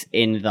 2 weeks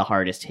in the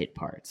hardest hit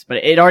parts. But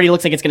it already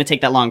looks like it's going to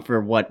take that long for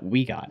what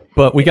we got.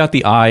 But we got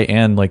the eye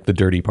and the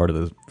dirty part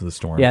of the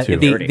storm. Yeah, too.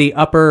 the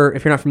upper.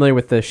 If you're not familiar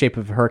with the shape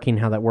of a hurricane,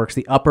 how that works,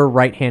 the upper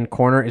right hand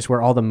corner is where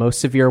all the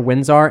most severe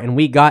winds are, and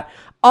we got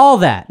all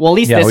that. Well, at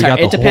least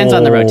it depends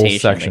on the rotation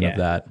section of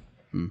that.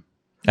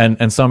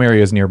 And some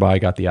areas nearby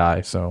got the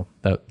eye, so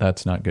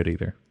that's not good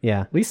either.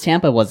 Yeah, at least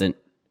Tampa wasn't.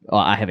 Well,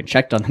 I haven't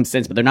checked on them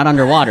since, but they're not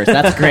underwater, so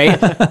that's great.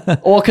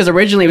 Well, because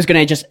originally it was going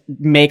to just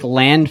make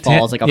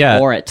landfall as a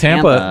 4 at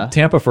Tampa.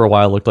 Tampa for a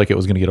while looked like it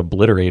was going to get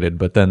obliterated,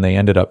 but then they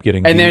ended up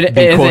getting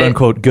the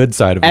quote-unquote good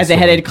side of it. As they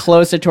headed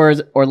closer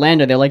towards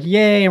Orlando, they're like,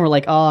 yay, and we're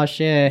like, oh,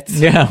 shit.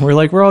 Yeah, we're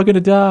like, we're all going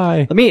to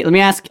die. Let me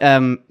ask,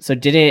 so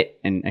did it,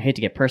 and I hate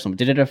to get personal, but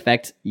did it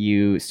affect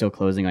you still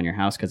closing on your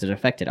house? Because it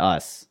affected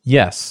us.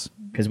 Yes.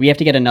 Because we have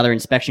to get another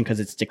inspection because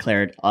it's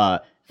declared...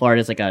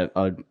 Florida's like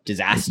a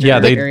disaster. Yeah,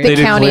 they the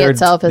county declared,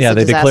 itself is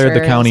they declared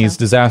the county's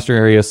disaster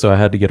area, so I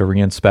had to get a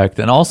reinspect.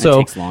 And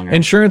also,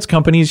 insurance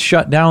companies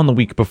shut down the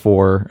week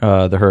before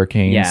the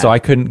hurricane, so I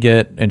couldn't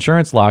get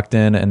insurance locked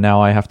in, and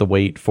now I have to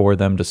wait for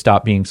them to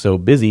stop being so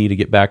busy to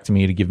get back to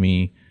me to give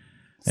me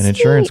an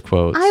insurance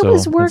quote. I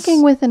was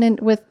working with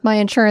my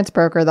insurance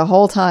broker the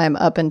whole time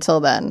up until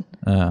then.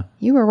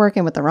 You were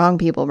working with the wrong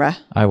people, bruh.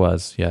 I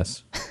was,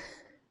 yes.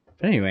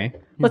 But anyway.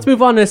 Let's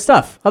move on to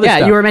stuff. Other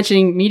stuff. You were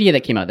mentioning media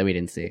that came out that we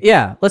didn't see.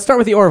 Yeah, let's start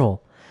with the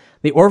Orville.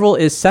 The Orville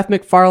is Seth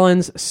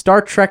MacFarlane's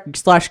Star Trek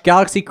 /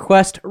 Galaxy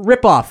Quest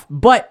ripoff,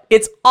 but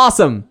it's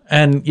awesome.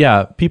 And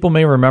yeah, people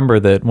may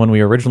remember that when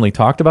we originally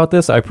talked about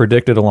this, I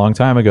predicted a long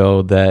time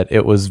ago that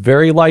it was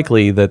very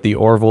likely that the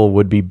Orville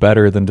would be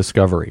better than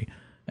Discovery.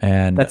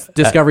 And that's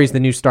Discovery's the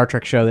new Star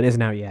Trek show that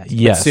isn't out yet.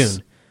 Yes. But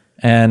soon.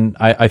 And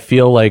I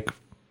feel like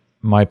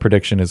my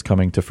prediction is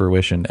coming to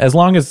fruition. As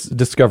long as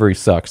Discovery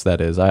sucks,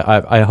 that is.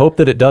 I hope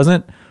that it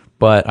doesn't,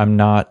 but I'm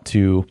not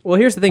too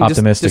here's the thing.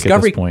 Optimistic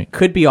Discovery at this point.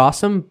 Could be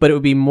awesome, but it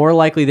would be more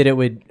likely that it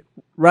would,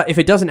 if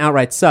it doesn't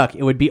outright suck,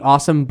 it would be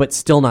awesome, but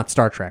still not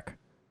Star Trek,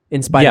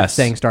 in spite of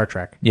saying Star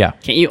Trek. Yeah.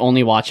 Can't you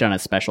only watch it on a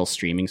special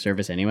streaming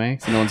service anyway?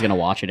 So no one's going to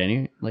watch it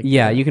anyway?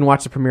 Yeah, you can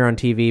watch the premiere on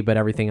TV, but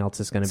everything else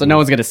is going to be... So no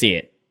one's going to see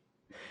it?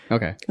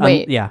 Okay.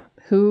 Wait. Yeah.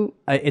 Who?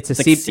 It's a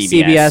CBS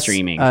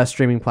CBS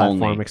streaming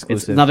platform only.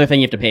 exclusive. It's another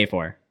thing you have to pay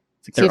for.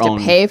 It's So like you their have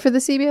to own. pay for the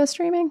CBS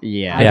streaming?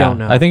 Yeah. I don't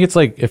know. I think it's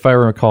like, if I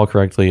recall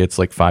correctly, it's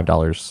like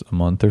 $5 a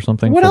month or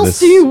something. What for else this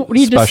do you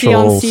need to see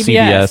on special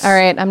CBS? All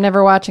right, I'm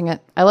never watching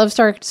it. I love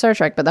Star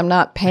Trek, but I'm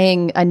not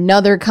paying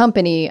another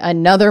company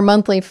another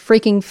monthly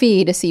freaking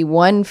fee to see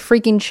one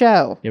freaking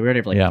show. Yeah, we already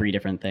have like Yeah. 3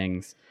 different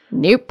things.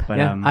 Nope. But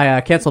Yeah,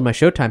 I canceled my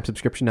Showtime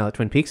subscription now that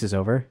Twin Peaks is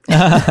over.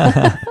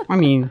 I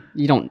mean,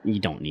 you don't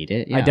need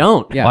it. I Yeah.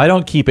 don't. Yeah. Well, I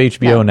don't keep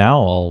HBO now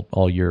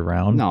all year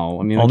round.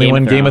 No, I mean, only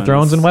when Game of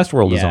Thrones and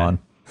Westworld is Yeah. on.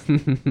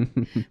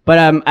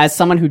 But as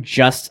someone who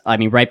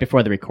right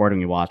before the recording,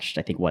 we watched,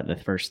 I think, the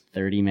first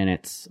 30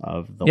 minutes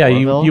of the Yeah,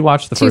 Orville. you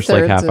watched the first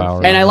like 2/3 half of-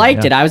 hour. And I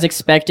liked Yeah. it. I was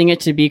expecting it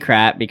to be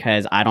crap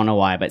because I don't know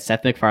why, but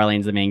Seth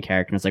MacFarlane's the main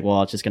character, and it's like,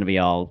 well, it's just going to be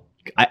all.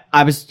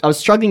 I was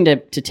struggling to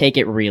take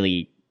it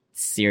really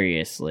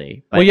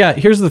seriously. But Well, yeah,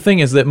 here's the thing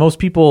is that most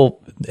people,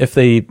 if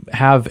they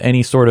have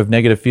any sort of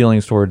negative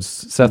feelings towards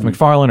Seth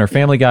MacFarlane or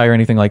Family Guy or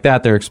anything like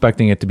that, they're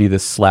expecting it to be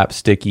this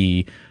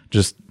slapsticky,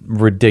 just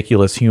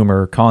ridiculous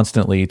humor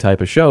constantly type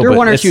of show. there are but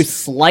one or it's- two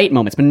slight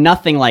moments, but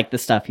nothing like the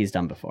stuff he's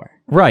done before.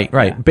 Right.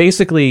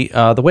 Basically,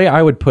 the way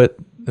I would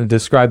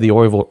describe the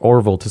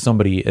Orville to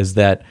somebody is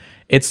that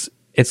it's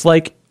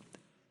like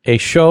a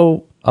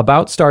show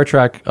about Star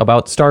Trek,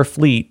 about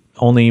Starfleet,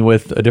 only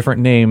with a different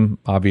name,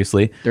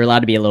 obviously. They're allowed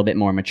to be a little bit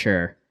more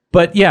mature.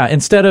 But yeah,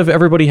 instead of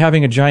everybody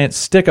having a giant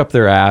stick up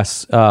their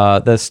ass,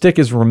 the stick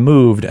is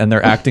removed and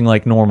they're acting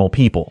like normal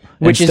people.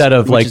 Which instead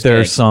of is like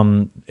there's good.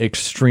 some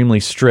extremely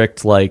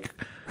strict like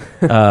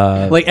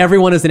Like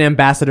everyone is an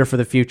ambassador for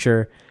the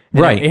future.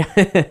 Right.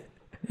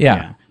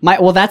 Yeah. That's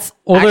Well,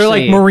 they're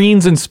like actually-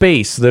 Marines in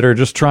space that are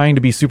just trying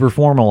to be super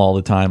formal all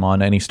the time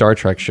on any Star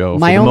Trek show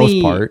for the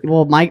most part.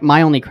 Well,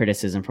 my only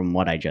criticism from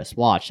what I just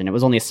watched, and it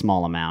was only a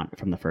small amount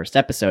from the first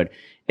episode,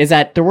 is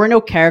that there were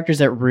no characters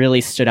that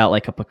really stood out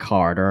like a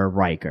Picard or a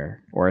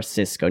Riker or a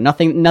Sisko.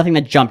 Nothing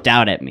that jumped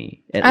out at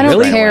me. I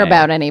don't care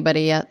about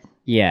anybody yet.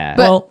 Yeah.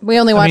 But Well, we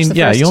only I watched mean, the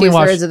yeah, first you only 2/3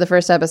 watched- of the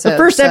first episode. the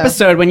first so-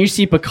 episode, when you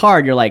see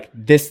Picard, you're like,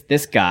 this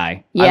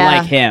guy. Yeah, I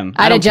like him. I'd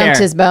I have don't jumped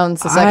care. his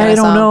bones the second I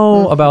saw don't him.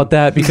 know about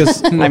that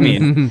because I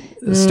mean,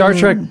 Star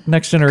Trek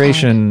Next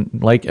Generation,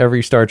 like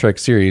every Star Trek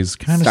series,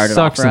 kind of Started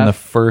off sucks in the rough.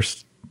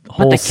 first but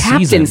whole the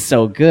captain's season.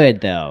 so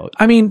good, though.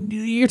 I mean,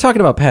 you're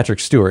talking about Patrick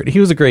Stewart. He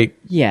was a great,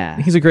 Yeah.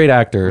 he's a great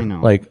actor, know.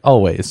 like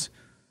always.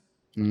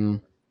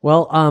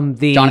 Well,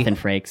 the Jonathan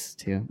Frakes,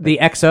 too. the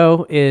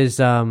XO is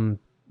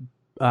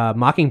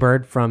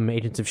Mockingbird from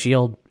Agents of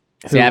S.H.I.E.L.D.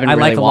 See, I haven't I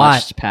really like a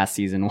watched lot. past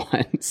season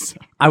 1. So.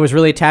 I was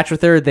really attached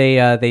with her.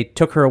 They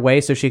took her away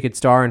so she could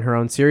star in her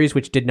own series,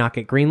 which did not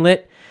get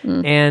greenlit.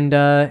 And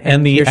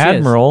And the here she is.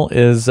 Admiral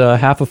is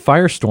half of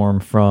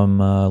Firestorm from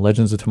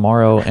Legends of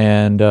Tomorrow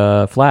and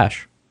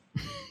Flash.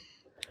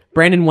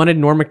 Brandon wanted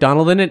Norm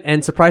Macdonald in it,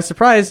 and surprise,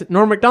 surprise,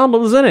 Norm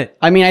Macdonald is in it.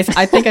 I mean, I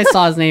think I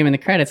saw his name in the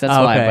credits. That's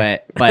Okay. why.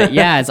 But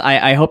yeah,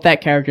 I hope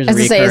that character's I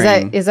was recurring.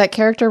 to say, is that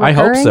character I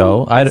recurring? hope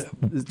so. I guess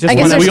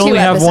there's we two only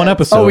have one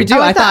episodes. episode. Oh, we do.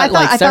 Oh, I thought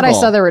I thought I saw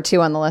several. there were 2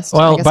 on the list. I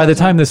Well, guess by I the was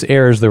time wrong. this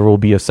airs, there will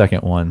be a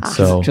second one.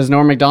 So Because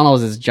Norm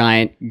Macdonald is this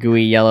giant,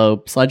 gooey,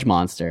 yellow sludge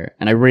monster,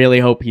 and I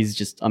really hope he's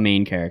just a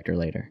main character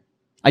later.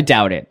 I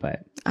doubt it, but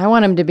I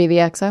want him to be the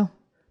XO.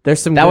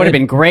 There's some that would have good-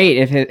 been great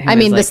if him I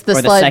mean, as, the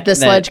or sludge- the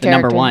sludge the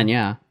number character. 1,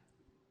 yeah.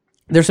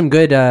 There's some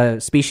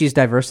good species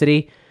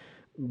diversity,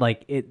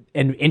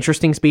 and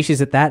interesting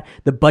species at that.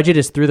 The budget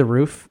is through the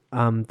roof.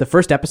 The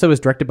first episode was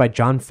directed by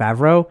Jon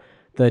Favreau,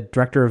 the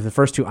director of the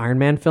first 2 Iron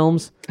Man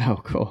films. Oh,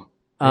 cool.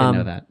 I didn't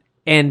know that.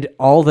 And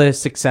all the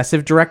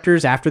successive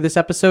directors after this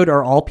episode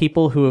are all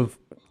people who have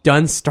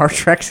done Star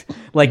Trek,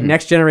 like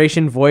Next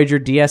Generation, Voyager,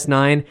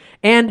 DS9,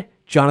 and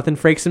Jonathan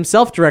Frakes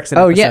himself directs an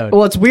Oh, episode. yeah.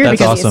 Well, it's weird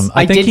that's because awesome.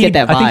 I did get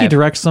that vibe. I think he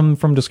directs some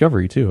from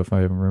Discovery too, if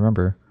I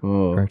remember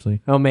correctly.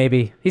 Oh,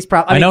 maybe. He's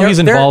probably. I know he's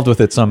involved with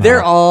it somehow.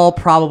 They're all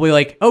probably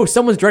like, oh,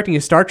 someone's directing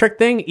a Star Trek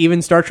thing,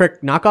 even Star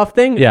Trek knockoff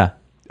thing. Yeah.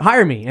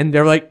 Hire me. And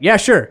they're like, yeah,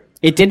 sure.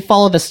 It did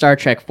follow the Star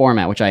Trek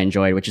format, which I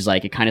enjoyed, which is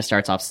like it kind of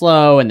starts off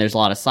slow and there's a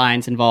lot of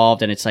science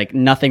involved and it's like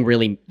nothing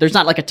really, there's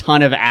not like a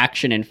ton of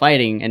action and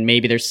fighting and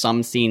maybe there's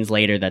some scenes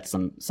later that's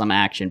some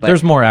action. But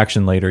There's more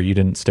action later. You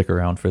didn't stick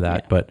around for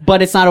that,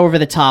 but it's not over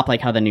the top like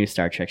how the new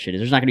Star Trek shit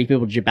is. There's not going to be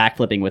people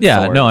backflipping with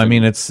yeah, swords. no, I and-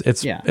 mean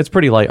it's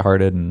pretty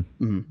lighthearted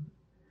and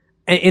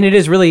And it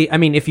is really, I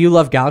mean, if you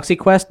love Galaxy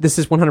Quest, this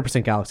is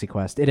 100% Galaxy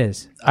Quest. It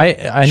is. I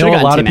Should've know a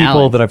gotten lot of Tim people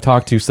Allen. that I've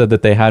talked to said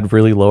that they had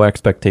really low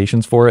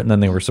expectations for it and then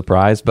they were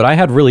surprised, but I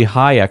had really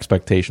high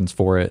expectations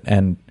for it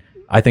and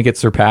I think it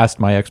surpassed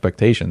my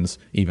expectations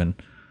even.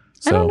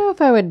 So I don't know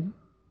if I would,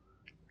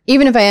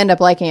 even if I end up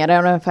liking it, I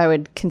don't know if I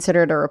would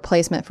consider it a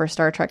replacement for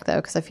Star Trek though,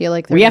 because I feel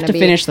like we have to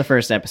finish the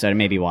first episode and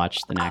maybe watch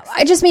the next.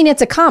 I just mean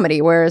it's a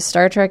comedy, whereas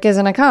Star Trek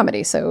isn't a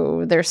comedy,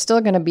 so they're still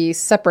going to be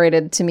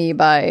separated to me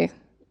by,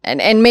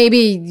 and maybe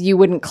you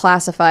wouldn't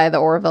classify the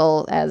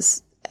Orville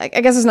as, I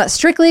guess it's not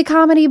strictly a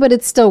comedy, but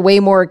it's still way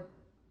more,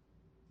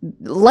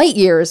 light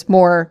years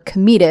more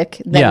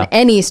comedic than Yeah.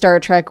 any Star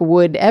Trek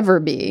would ever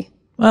be.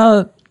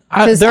 Well,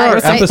 There are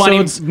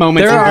episodes.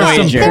 Moments there are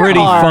some Voyager. pretty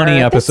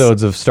funny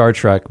episodes of Star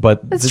Trek,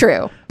 but That's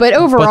true. But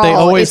overall, but they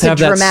always it's have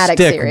a that dramatic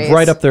stick series.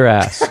 right up their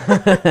ass.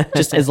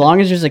 Just as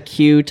long as there's a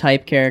Q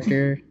type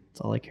character,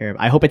 that's all I care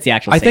about. I hope it's the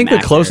actual. I same think the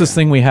actor. closest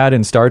thing we had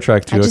in Star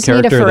Trek to I a just need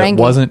a character that Ferengi.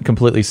 wasn't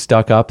completely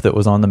stuck up that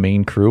was on the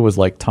main crew was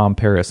like Tom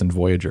Paris in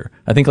Voyager.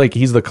 I think like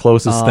he's the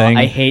closest thing.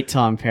 I hate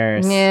Tom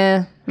Paris.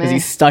 Yeah. Because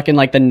he's stuck in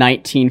like the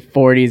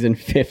 1940s and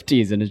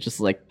 50s, and it's just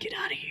like, get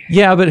out of here.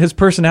 Yeah, but his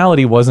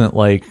personality wasn't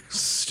like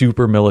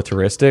super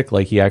militaristic.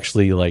 Like he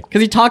actually like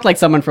Because he talked like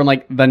someone from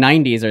like the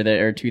 90s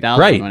or 2000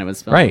 right, when it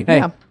was filmed. right. Hey,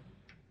 Yeah.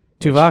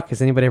 Tuvok,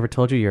 has anybody ever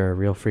told you you're a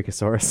real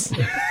freakosaurus?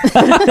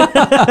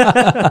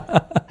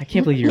 I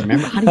can't believe you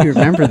remember. How do you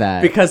remember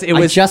that? Because it I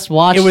was just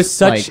watched. It was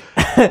such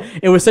like,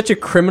 it was such a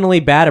criminally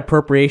bad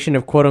appropriation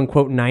of quote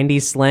unquote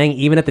 90s slang,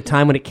 even at the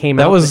time when it came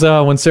out. That was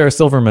when Sarah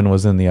Silverman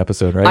was in the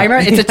episode, right? I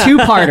remember it's a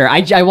two-parter.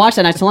 I watched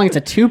that and I told it's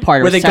a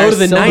two-parter. Where they go to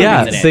the 90s.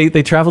 Yeah,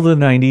 they travel to the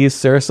 90s.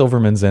 Sarah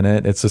Silverman's in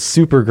it. It's a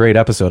super great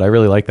episode. I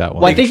really like that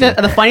one. Well, I think that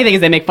the funny thing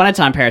is they make fun of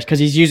Tom Paris because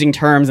he's using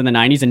terms in the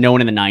 90s and no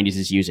one in the 90s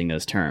is using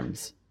those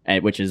terms,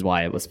 which is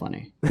why it was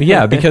funny.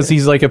 Yeah, because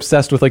he's like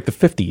obsessed with like the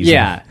 50s.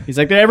 Yeah, he's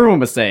like everyone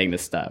was saying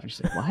this stuff.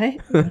 She's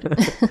like,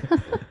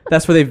 what?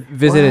 That's where they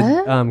visited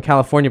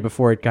California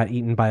before it got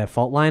eaten by a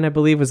fault line, I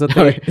believe. Was what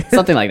they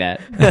Something like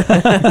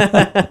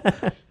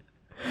that.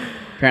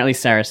 Apparently,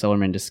 Sarah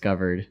Silverman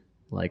discovered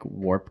like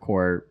warp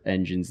core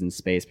engines in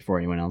space before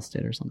anyone else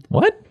did, or something.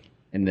 What?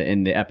 In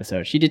the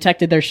episode, she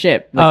detected their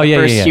ship. Like the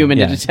first human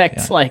to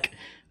detect like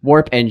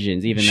warp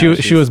engines. Even though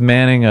she was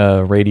manning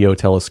a radio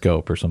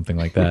telescope or something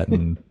like that,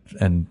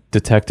 and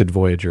detected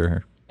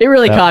Voyager. It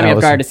really caught me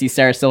off guard to see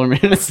Sarah Silverman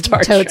in a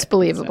Star Trek. Totes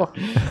believable.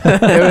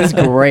 It was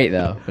great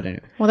though. But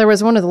anyway, Well, there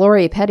was one with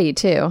Lori Petty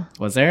too.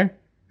 was there?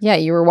 Yeah,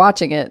 you were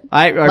watching it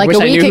I like wish a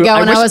I week knew who- ago,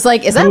 and wish- I was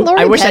like, "Is that Lori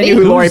Petty?" I wish I knew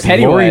who Lori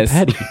Petty Lori was.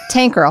 Petty.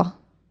 Tank Girl.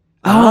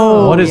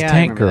 Oh, What is yeah, I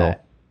Tank remember Girl?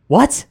 that.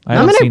 what? I I'm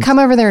haven't gonna seen- come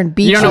over there and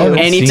beat You don't know you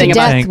anything to about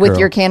death Tank with Girl.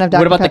 your can of Dr.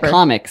 What about Pepper. the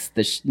comics?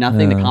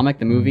 Nothing. The comic,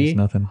 the movie. There's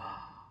nothing.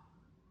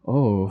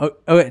 Oh,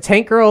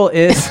 Tank Girl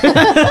is all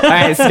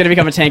right. It's gonna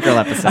become a Tank Girl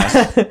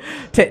episode.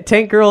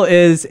 Tank Girl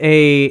is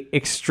a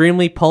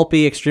extremely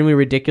pulpy, extremely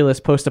ridiculous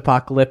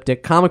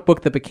post-apocalyptic comic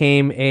book that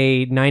became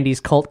a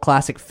 90s cult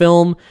classic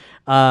film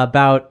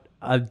about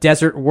a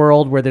desert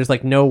world where there's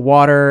like no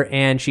water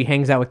and she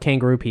hangs out with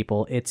kangaroo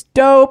people. It's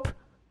dope.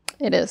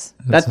 It is.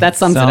 That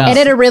sums it up. It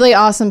had a really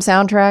awesome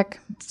soundtrack.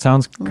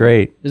 Sounds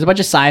great. There's a bunch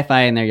of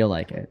sci-fi in there. You'll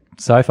like it.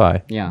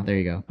 Sci-fi. Yeah, there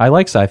you go. I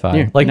like sci-fi.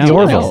 Here, like now the I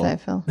Orville. Nice,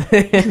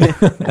 I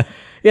feel.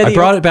 Yeah, I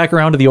brought it back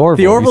around to the Orville.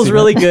 The You Orville's see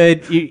really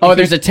that? good. Oh,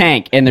 there's a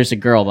tank and there's a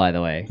girl, by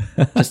the way.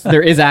 Just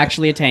there is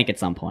actually a tank at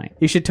some point.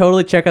 You should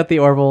totally check out the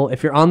Orville.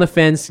 If you're on the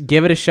fence,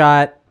 give it a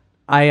shot.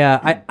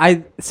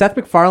 Seth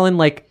MacFarlane,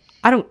 like,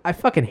 I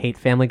fucking hate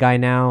Family Guy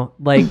now.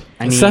 Like,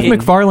 Seth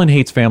MacFarlane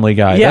hates Family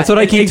Guy. That's what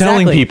I keep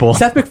telling people.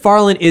 Seth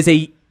MacFarlane is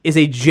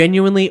a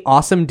genuinely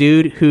awesome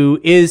dude who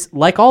is,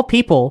 like all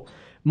people,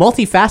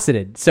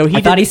 multifaceted. So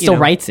I thought he still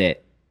writes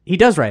it, He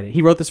does write it.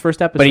 He wrote this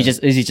first episode. but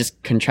is he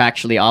just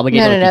contractually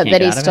obligated? No, like no, he no. can't That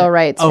get he out of still it?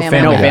 writes. Oh, Family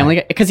Family Guy. Guy. Family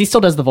Guy, because he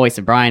still does the voice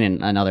of Brian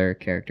and other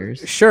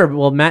characters. Sure.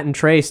 Well, Matt and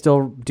Trey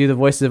still do the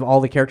voices of all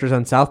the characters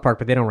on South Park,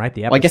 but they don't write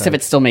the episodes. Well, I guess if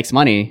it still makes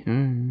money.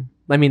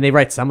 I mean, they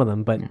write some of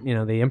them, but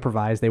they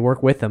improvise, they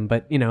work with them,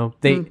 but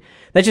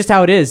that's just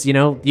how it is.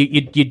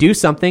 You do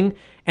something,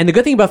 and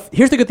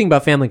here's the good thing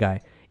about Family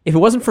Guy. If it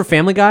wasn't for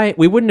Family Guy,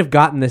 we wouldn't have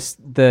gotten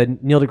the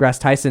Neil deGrasse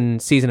Tyson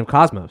season of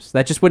Cosmos.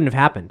 That just wouldn't have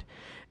happened.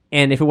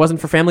 And if it wasn't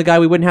for Family Guy,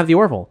 we wouldn't have the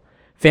Orville.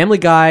 Family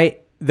Guy,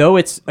 though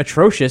it's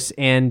atrocious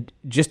and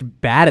just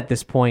bad at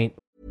this point.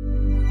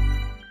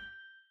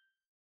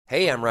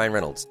 Hey, I'm Ryan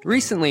Reynolds.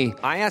 Recently,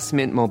 I asked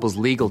Mint Mobile's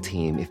legal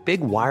team if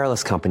big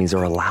wireless companies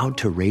are allowed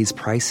to raise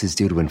prices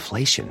due to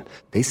inflation.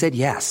 They said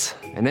yes.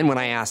 And then when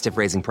I asked if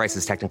raising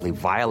prices technically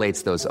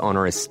violates those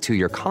onerous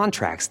 2-year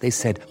contracts, they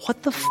said,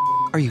 "What the f***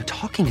 are you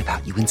talking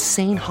about, you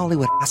insane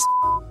Hollywood ass?"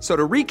 So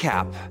to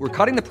recap, we're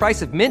cutting the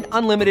price of Mint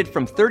Unlimited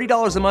from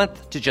 $30 a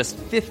month to just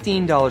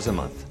 $15 a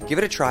month. Give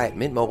it a try at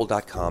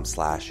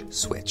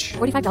mintmobile.com/switch.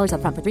 $45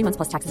 up front for 3 months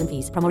plus taxes and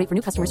fees. Promo rate for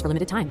new customers for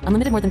limited time.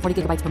 Unlimited more than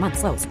 40 gigabytes per month.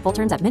 Slows full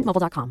terms at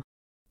mintmobile.com.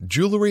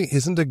 Jewelry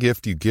isn't a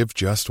gift you give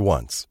just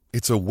once.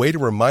 It's a way to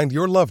remind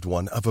your loved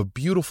one of a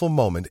beautiful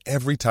moment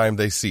every time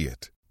they see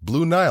it.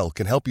 Blue Nile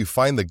can help you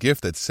find the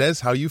gift that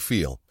says how you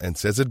feel and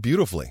says it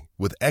beautifully,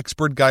 with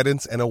expert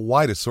guidance and a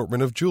wide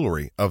assortment of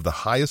jewelry of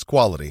the highest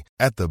quality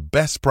at the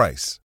best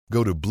price.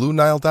 Go to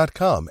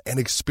BlueNile.com and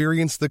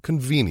experience the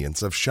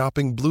convenience of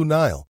shopping Blue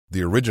Nile,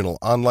 the original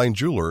online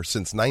jeweler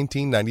since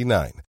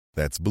 1999.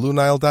 That's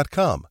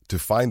BlueNile.com to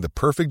find the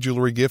perfect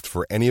jewelry gift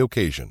for any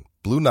occasion.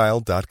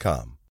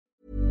 BlueNile.com.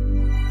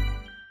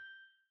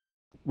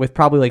 With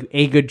probably like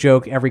a good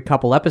joke every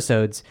couple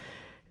episodes,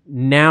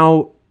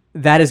 now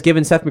that has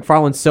given Seth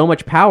MacFarlane so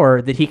much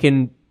power that he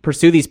can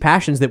pursue these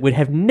passions that would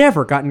have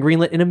never gotten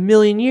greenlit in a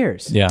million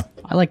years. Yeah.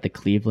 I like the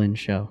Cleveland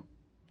show.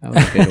 That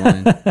was a good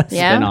one.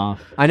 Yeah?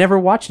 Spin-off. I never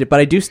watched it, but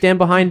I do stand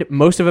behind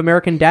most of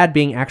American Dad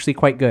being actually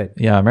quite good.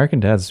 Yeah, American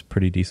Dad's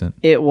pretty decent.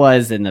 It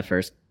was in the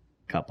first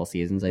couple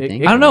seasons, I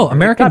think. I don't know.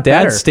 American got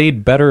Dad better.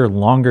 stayed better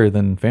longer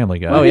than Family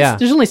Guy. Oh, yeah.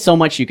 There's only so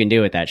much you can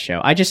do with that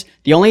show.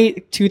 The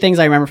only two things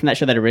I remember from that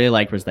show that I really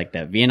liked was like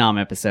the Vietnam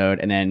episode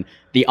and then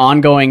the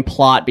ongoing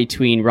plot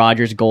between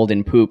Roger's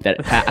golden poop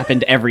that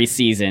happened every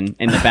season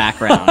in the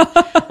background.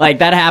 Like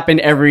that happened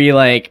every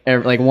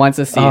once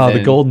a season. Oh,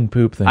 the golden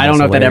poop thing. I don't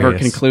know if that ever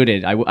hilarious.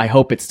 concluded. I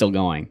hope it's still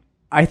going.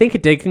 I think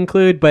it did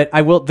conclude, but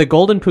the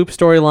golden poop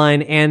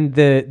storyline and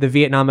the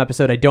Vietnam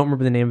episode, I don't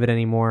remember the name of it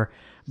anymore,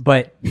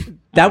 but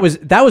that was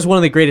one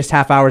of the greatest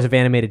half hours of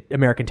animated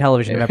American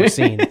television I've ever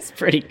seen. It's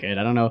pretty good.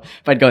 I don't know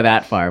if I'd go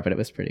that far, but it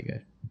was pretty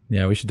good.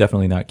 Yeah, we should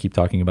definitely not keep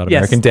talking about Yes.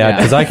 American Dad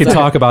because I could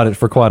talk about it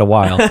for quite a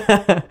while.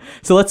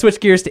 So let's switch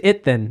gears to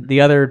It then,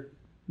 the other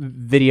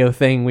video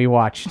thing we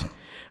watched.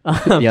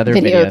 The other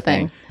video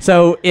thing.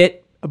 So It,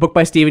 a book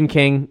by Stephen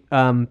King.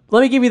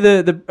 Let me give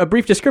you a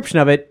brief description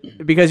of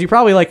it because you're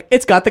probably like,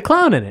 it's got the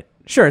clown in it.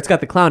 Sure, it's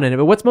got the clown in it,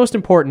 but what's most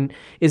important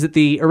is that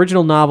the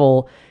original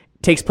novel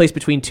takes place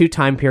between two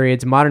time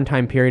periods, a modern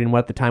time period and what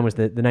at the time was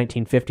the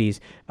 1950s,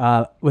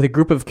 with a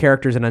group of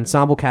characters, an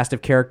ensemble cast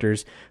of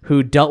characters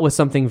who dealt with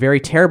something very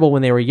terrible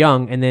when they were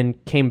young and then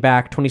came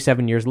back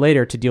 27 years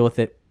later to deal with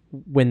it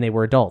when they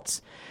were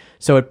adults.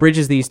 So it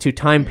bridges these two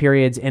time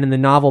periods, and in the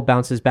novel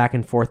bounces back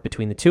and forth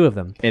between the two of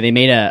them. Yeah, they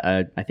made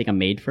a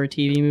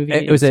made-for-TV movie.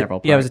 It was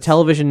a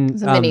television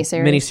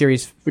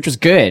miniseries, which was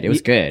good. It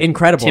was good.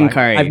 Incredible. Tim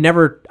Curry. I've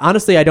never,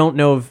 honestly, I don't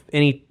know of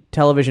any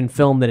television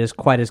film that is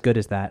quite as good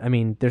as that. I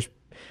mean, there's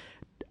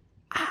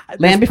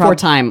Land Before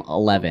Time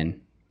 11,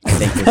 I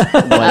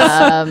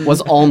think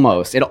was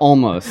almost. It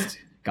almost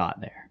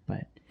got there,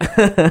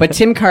 but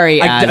Tim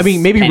Curry. I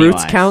mean, maybe Pennywise.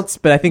 Roots counts,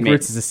 but I think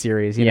Roots is a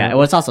series. You know?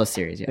 Well, it's also a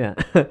series. Yeah.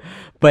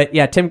 But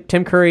yeah,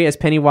 Tim Curry as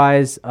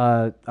Pennywise,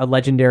 a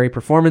legendary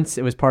performance.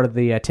 It was part of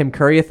the Tim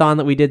Curry-a-thon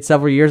that we did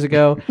several years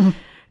ago,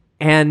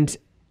 and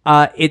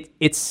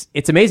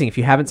it's amazing. If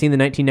you haven't seen the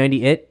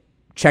 1990 It,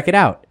 check it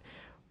out.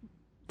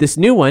 This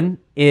new one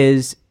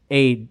is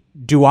a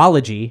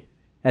duology,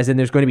 as in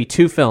there's going to be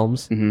two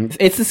films. Mm-hmm.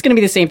 It's just going to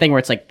be the same thing where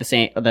it's like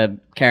the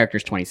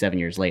character's 27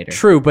 years later.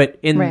 True, but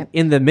in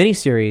the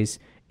miniseries,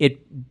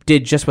 it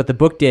did just what the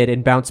book did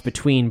and bounced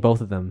between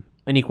both of them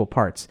in equal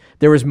parts.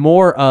 There was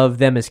more of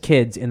them as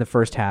kids in the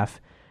first half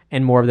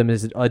and more of them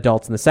as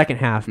adults in the second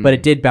half, but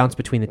it did bounce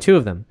between the two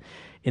of them.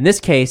 In this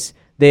case,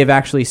 they have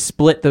actually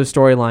split those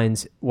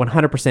storylines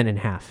 100% in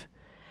half.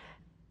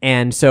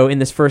 And so in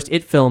this first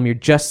It film, you're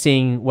just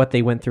seeing what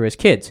they went through as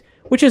kids,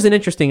 which is an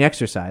interesting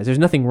exercise. There's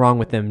nothing wrong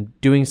with them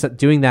doing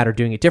that or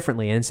doing it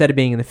differently. And instead of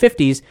being in the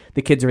 50s,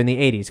 the kids are in the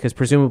 80s, because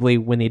presumably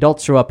when the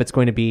adults show up, it's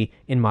going to be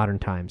in modern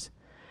times.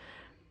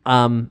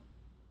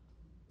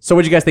 So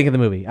what did you guys think of the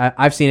movie?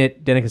 I've seen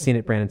it. Danica's seen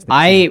it. Brandon's seen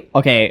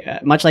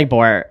it. Much like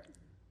Bor,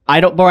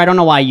 I don't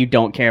know why you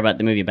don't care about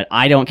the movie, but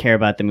I don't care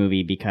about the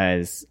movie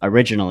because I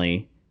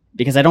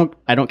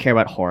don't care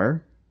about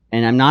horror.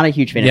 And I'm not a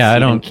huge fan of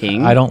Stephen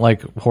King. I don't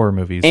like horror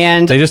movies.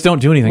 And they just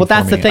don't do anything for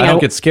me. The thing. I don't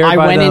get scared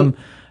by them.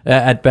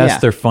 At best,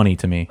 they're funny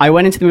to me. I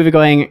went into the movie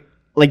going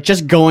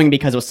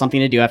because it was something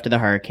to do after the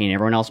hurricane.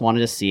 Everyone else wanted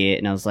to see it.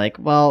 And I was like,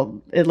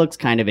 well, it looks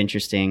kind of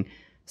interesting.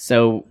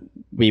 So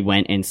we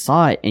went and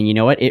saw it. And you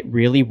know what? It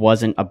really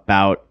wasn't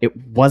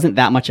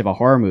that much of a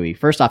horror movie.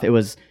 First off, it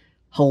was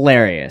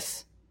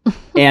hilarious.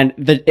 And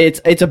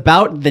it's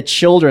about the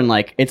children,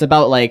 it's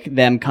about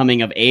them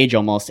coming of age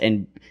almost,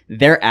 and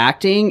their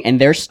acting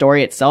and their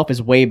story itself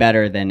is way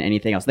better than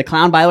anything else. The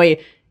clown, by the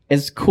way,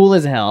 is cool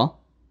as hell.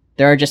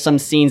 There are just some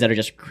scenes that are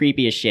just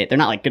creepy as shit. They're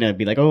not gonna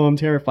be oh, I'm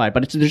terrified,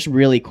 but it's just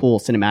really cool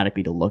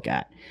cinematically to look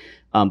at.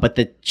 But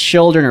the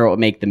children are what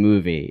make the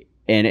movie,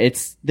 and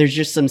there's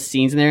just some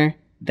scenes in there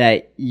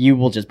that you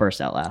will just burst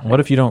out laughing. What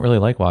if you don't really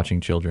like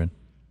watching children?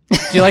 Do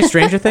you like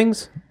Stranger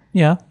Things?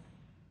 Yeah.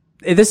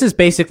 This is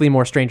basically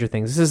more Stranger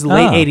Things. This is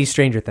late 80s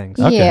Stranger Things.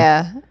 Okay.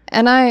 Yeah.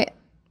 And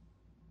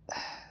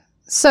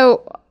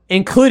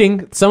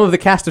including some of the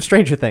cast of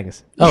Stranger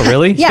Things. Oh,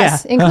 really?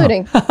 Yes, yeah.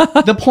 including.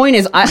 The point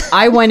is,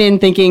 I went in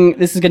thinking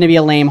this is going to be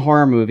a lame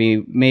horror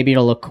movie. Maybe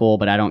it'll look cool,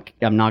 but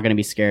I'm not going to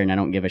be scared, and I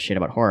don't give a shit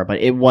about horror. But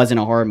it wasn't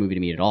a horror movie to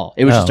me at all.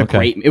 It was a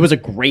great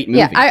movie.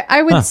 Yeah,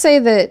 I would say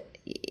that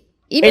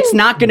it's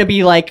not going to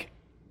be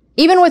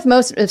even with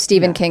most of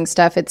Stephen King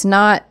stuff, it's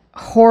not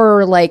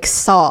horror like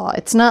Saw.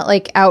 It's not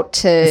out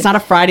to. It's not a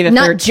Friday the 13th.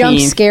 Not jump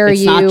scare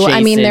you.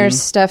 I mean,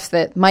 there's stuff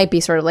that might be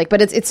sort of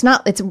but it's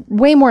not. It's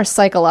way more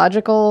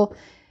psychological,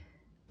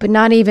 but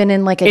not even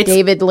in a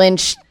David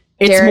Lynch,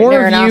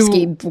 Darren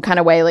Aronofsky kind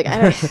of way.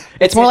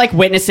 It's more like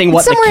witnessing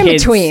what somewhere in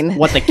between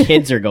what the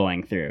kids are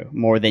going through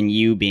more than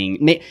you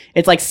being.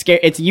 It's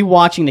it's you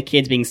watching the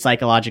kids being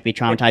psychologically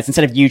traumatized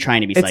instead of you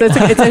trying to be.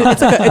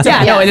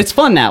 It's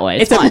fun that way.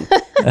 It's fun.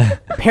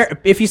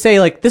 If you say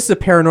this is a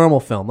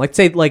paranormal film,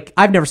 say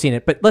I've never seen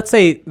it, but let's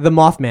say the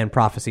Mothman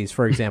Prophecies,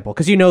 for example,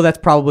 because that's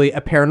probably a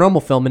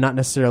paranormal film and not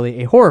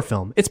necessarily a horror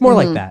film. It's more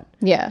like that.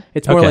 Yeah,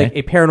 it's more like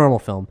a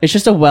paranormal film. It's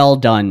just a well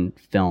done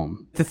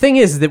film. The thing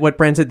is that what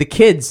Brand said, the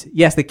kids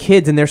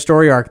and their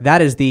story arc,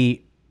 that is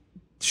the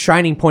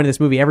shining point of this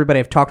movie. Everybody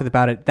I've talked with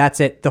about it, that's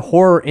it. The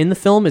horror in the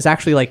film is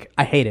actually like,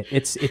 I hate it.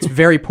 It's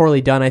very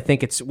poorly done. I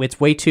think it's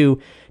way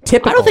too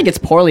typical. I don't think it's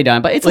poorly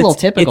done, but it's a little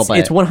typical.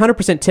 It's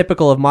 100%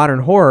 typical of modern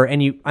horror.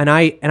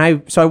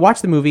 So I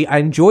watched the movie. I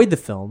enjoyed the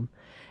film.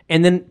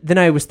 And then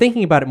I was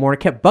thinking about it more,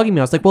 and it kept bugging me.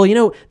 I was like,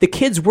 well, the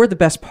kids were the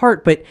best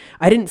part, but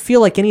I didn't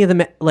feel like any of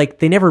them, like,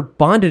 they never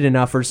bonded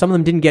enough, or some of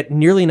them didn't get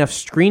nearly enough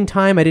screen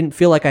time. I didn't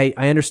feel like I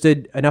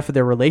understood enough of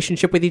their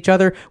relationship with each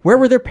other. Where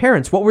were their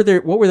parents? What were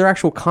their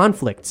actual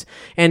conflicts?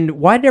 And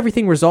why did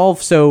everything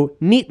resolve so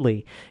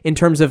neatly in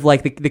terms of,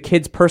 like, the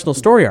kids' personal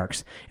story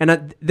arcs?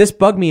 And this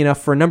bugged me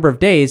enough for a number of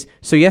days,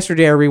 so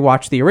yesterday I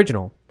rewatched the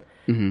original.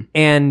 Mm-hmm.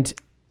 And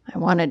I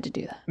wanted to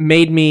do that.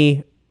 Made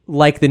me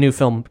like the new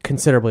film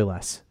considerably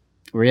less.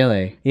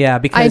 Really? Yeah,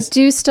 because I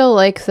do still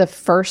like the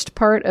first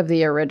part of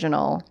the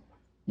original.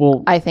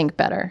 Well, I think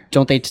better.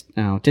 Don't they?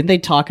 Didn't they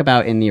talk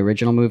about in the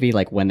original movie,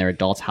 like when they're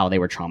adults, how they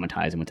were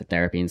traumatized and went to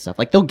therapy and stuff?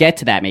 Like they'll get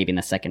to that maybe in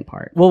the second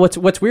part. Well,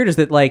 what's weird is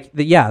that like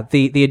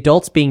the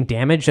adults being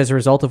damaged as a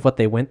result of what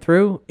they went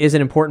through is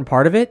an important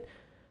part of it.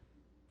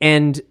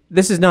 And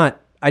this is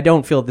not. I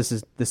don't feel this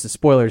is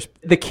spoilers.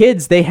 The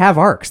kids, they have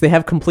arcs. They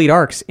have complete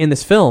arcs in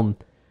this film.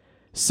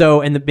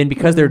 So and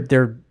because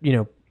they're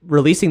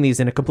releasing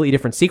these in a completely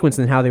different sequence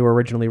than how they were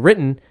originally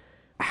written,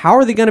 how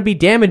are they going to be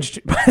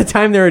damaged by the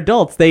time they're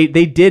adults? They had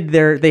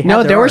there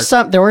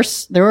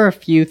arc. were a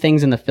few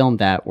things in the film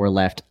that were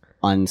left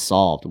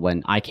unsolved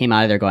when I came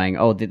out of there going,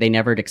 oh, they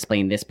never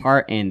explained this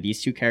part, and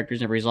these two characters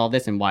never resolved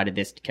this, and why did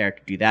this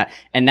character do that?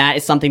 And that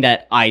is something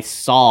that I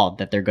saw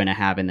that they're going to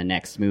have in the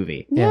next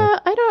movie. Yeah,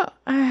 I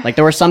don't. Like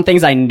there were some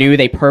things I knew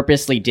they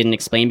purposely didn't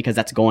explain because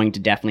that's going to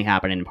definitely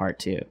happen in part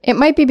 2. It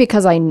might be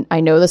because I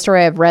know the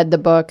story. I've read the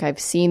book. I've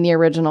seen the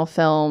original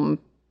film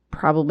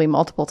probably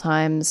multiple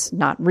times,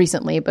 not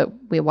recently, but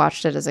we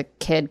watched it as a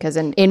kid because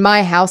in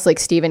my house, like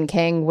Stephen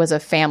King was a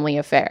family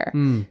affair.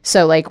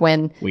 So like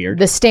when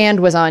The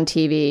Stand was on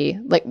TV,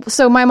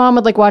 so my mom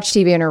would like watch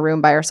TV in her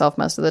room by herself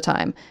most of the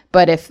time.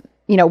 But if,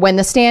 when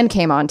The Stand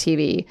came on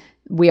TV,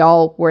 we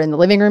all were in the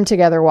living room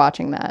together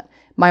watching that.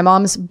 My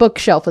mom's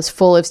bookshelf was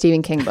full of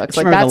Stephen King books.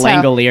 Like that's the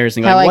Langoliers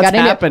and going, what's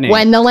happening?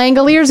 When the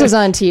Langoliers was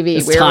on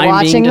TV, we were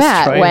watching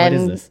that.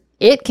 When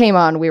it came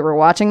on, we were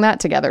watching that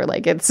together.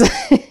 Like it's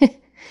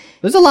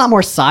There's a lot more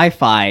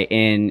sci-fi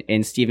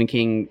in Stephen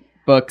King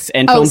books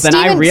and films than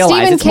I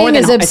realized. Stephen King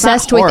is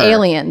obsessed with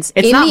aliens.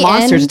 It's not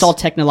monsters. It's all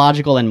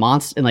technological and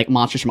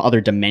monsters from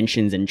other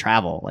dimensions and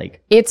travel.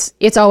 Like it's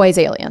always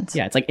aliens.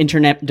 Yeah, it's like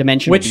internet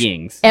dimensional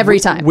beings every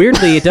time.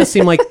 Weirdly, it does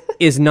seem like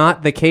is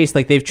not the case.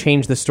 Like they've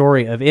changed the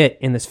story of it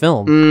in this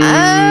film.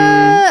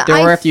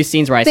 There were a few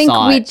scenes where I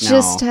saw it. We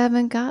just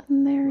haven't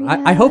gotten there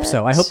yet. I hope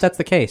so. I hope that's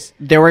the case.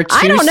 There were two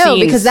I don't know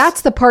scenes, because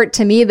that's the part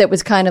to me that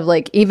was kind of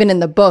like even in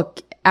the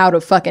book out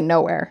of fucking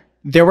nowhere.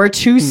 There were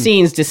two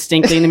scenes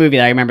distinctly in the movie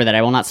that I remember that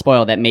I will not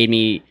spoil that made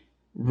me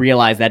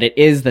realize that it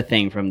is the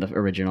thing from the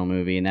original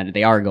movie and that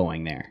they are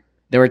going there.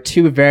 There were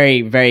two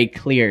very, very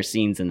clear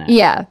scenes in that.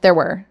 Yeah, there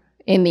were.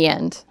 In the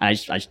end. I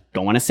just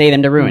don't want to say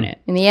them to ruin it.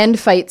 In the end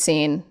fight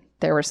scene,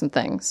 there were some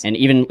things. And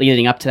even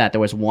leading up to that,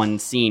 there was one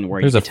scene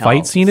where there's a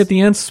fight scene at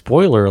the end.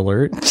 Spoiler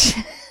alert.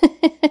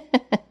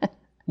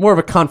 More of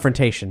a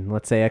confrontation,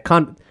 let's say.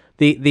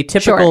 The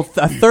typical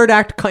third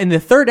act in the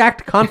third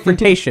act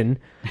confrontation.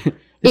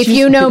 If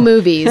you know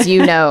movies,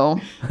 you know.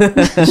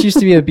 This used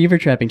to be a beaver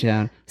trapping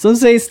town. Some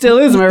say it still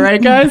is. Am I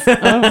right, guys?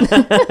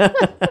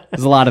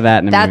 There's a lot of that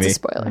in the movie. That's a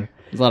spoiler.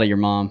 There's a lot of your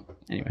mom.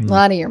 Anyway. A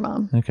lot of your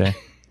mom. Okay.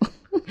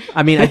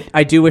 I mean,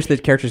 I do wish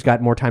that characters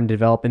got more time to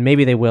develop, and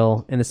maybe they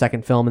will in the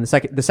second film. In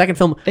the second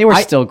film, they were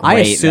still great. I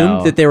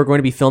assumed that they were going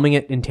to be filming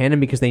it in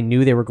tandem because they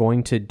knew they were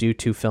going to do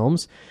two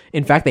films.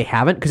 In fact, they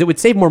haven't because it would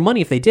save more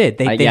money if they did.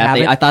 They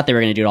haven't. I thought they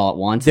were going to do it all at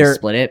once and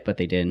split it, but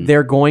they didn't.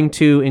 They're going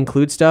to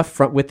include stuff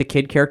with the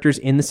kid characters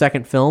in the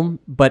second film,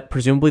 but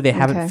presumably they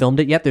haven't filmed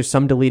it yet. There's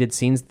some deleted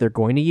scenes that they're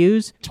going to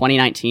use.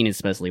 2019 is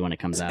supposedly when it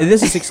comes out.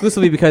 This is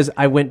exclusively because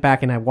I went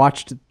back and I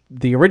watched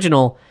the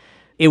original.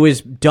 It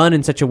was done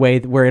in such a way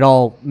where it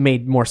all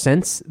made more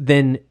sense.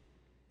 Then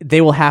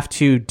they will have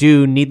to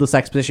do needless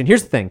exposition.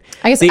 Here's the thing.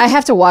 I guess I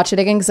have to watch it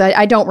again because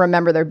I don't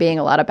remember there being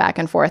a lot of back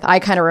and forth. I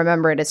kind of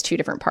remember it as two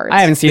different parts.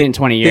 I haven't seen it in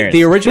 20 years.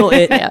 The original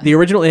the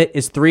original It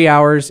is 3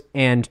 hours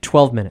and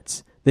 12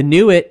 minutes. The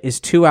new It is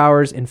 2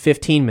 hours and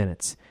 15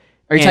 minutes.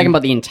 Are you talking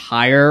about the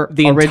entire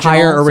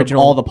original? So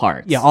all the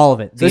parts? Yeah, all of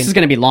it. So this is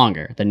going to be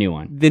longer, the new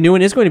one. The new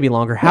one is going to be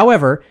longer. Yeah.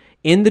 However,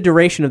 in the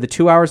duration of the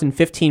 2 hours and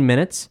 15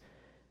 minutes,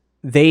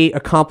 they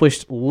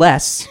accomplished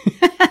less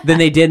than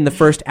they did in the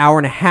first hour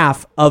and a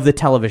half of the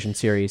television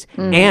series.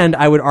 And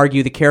I would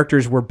argue the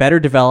characters were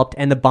better developed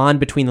and the bond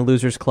between the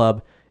Losers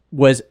Club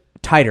was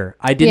tighter.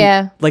 I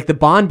didn't like the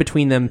bond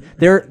between them.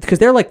 They're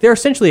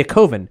essentially a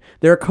coven.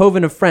 They're a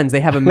coven of friends.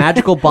 They have a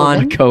magical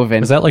bond.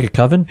 Coven. Is that like a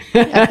coven?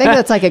 I think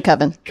that's like a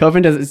coven.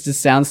 Coven it just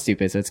sounds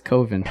stupid, so it's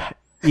coven.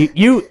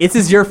 This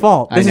is your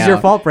fault. This is your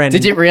fault,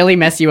 Brandon. Did it really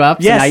mess you up?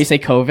 Yes. So now you say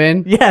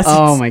Coven? Yes.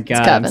 Oh my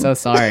god, I'm so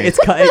sorry.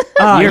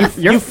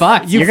 You're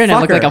fucked. You're gonna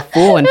look like a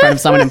fool in front of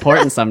someone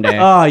important someday.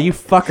 Oh, you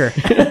fucker.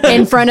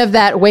 In front of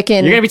that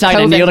Wiccan. You're gonna be talking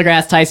Coven. to Neil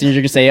deGrasse Tyson.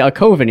 You're gonna say a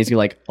Coven. He's gonna be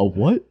like, a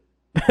what?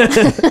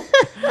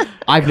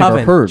 I've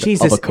never heard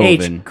Jesus of a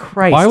Coven. H.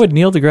 Christ. Why would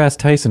Neil deGrasse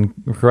Tyson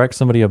correct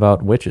somebody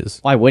about witches?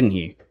 Why wouldn't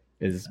he?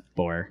 Is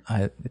bore.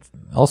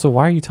 Also,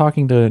 why are you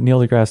talking to Neil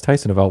deGrasse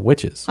Tyson about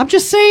witches? I'm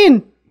just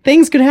saying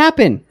things could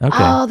happen. Okay.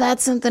 Oh,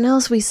 that's something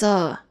else we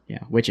saw. Yeah,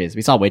 witches.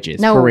 We saw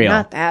witches. No, for real.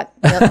 not that.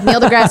 Neil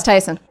deGrasse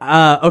Tyson.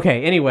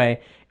 Okay.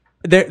 Anyway,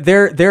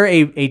 they're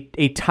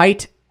a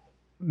tight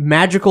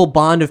magical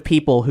bond of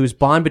people whose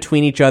bond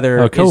between each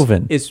other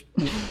Coven. is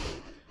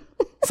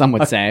Some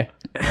would say.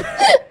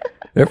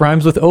 It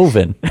rhymes with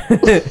oven.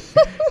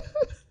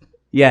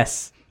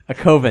 Yes, a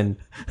coven.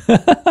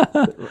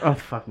 Oh,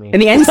 fuck me. In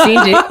the end scene,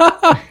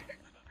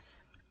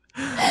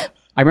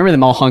 I remember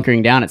them all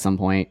hunkering down at some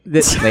point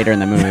later in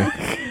the movie.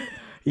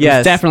 Yes,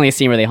 There's definitely a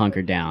scene where they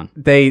hunkered down.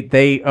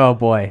 They oh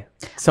boy.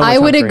 So much I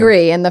would hunkering.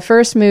 agree. In the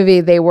first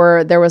movie, there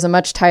was a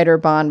much tighter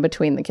bond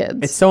between the kids.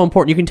 It's so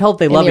important. You can tell that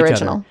they love the each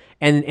original. other.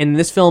 And in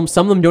this film,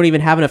 some of them don't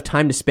even have enough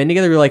time to spend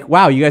together. You're like,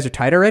 wow, you guys are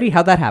tight already?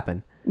 How'd that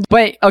happen?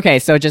 But, okay,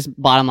 so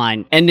just bottom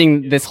line,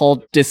 ending this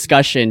whole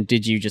discussion,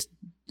 did you just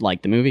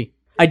like the movie?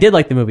 I did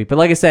like the movie, but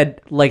like I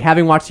said, like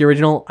having watched the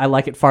original, I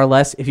like it far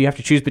less if you have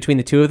to choose between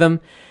the two of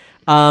them.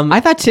 I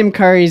thought Tim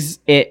Curry's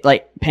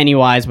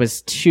Pennywise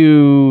was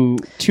too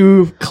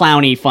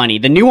clowny funny.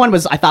 The new one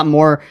was, I thought,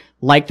 more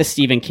like the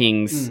Stephen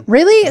King's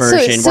Really?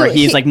 version, where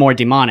he's like more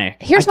demonic.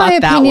 Here's my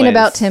opinion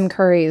about Tim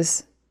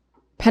Curry's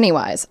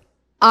Pennywise.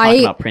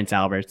 Talking about Prince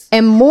Albert's.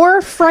 Am more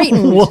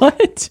frightened.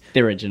 What? The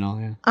original,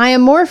 yeah. I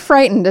am more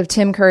frightened of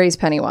Tim Curry's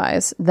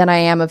Pennywise than I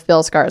am of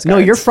Bill Skarsgård's. No,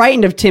 you're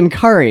frightened of Tim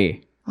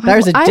Curry.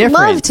 There's a difference.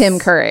 I love Tim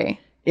Curry.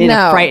 In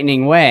a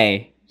frightening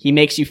way. He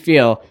makes you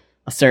feel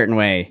a certain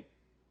way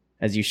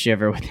as you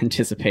shiver with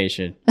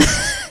anticipation.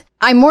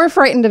 I'm more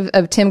frightened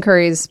of Tim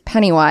Curry's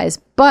Pennywise,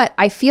 but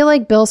I feel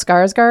like Bill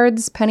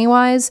Skarsgård's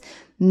Pennywise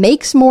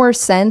makes more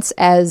sense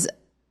as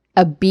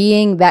a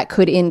being that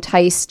could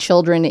entice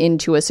children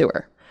into a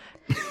sewer.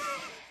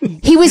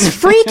 He was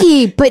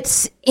freaky,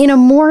 but in a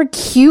more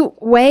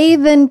cute way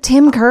than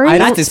Tim Curry.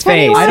 That's his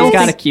face. He's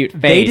got a cute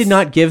face. They did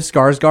not give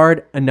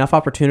Skarsgård enough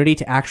opportunity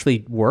to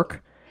actually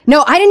work.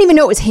 No, I didn't even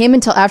know it was him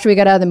until after we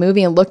got out of the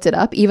movie and looked it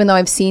up, even though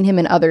I've seen him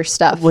in other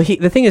stuff. Well,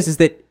 the thing is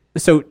that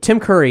so Tim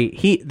Curry,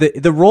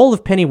 the role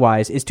of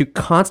Pennywise is to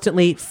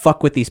constantly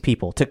fuck with these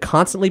people, to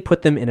constantly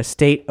put them in a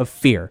state of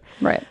fear.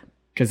 Right.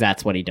 Because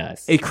that's what he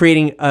does.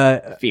 Creating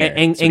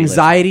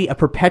anxiety, a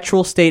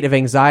perpetual state of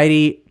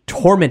anxiety,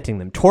 tormenting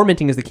them.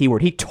 Tormenting is the key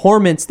word. He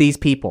torments these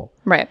people.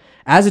 Right.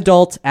 As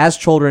adults, as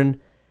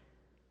children.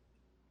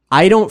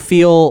 I don't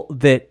feel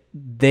that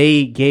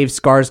they gave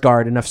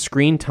Skarsgård enough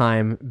screen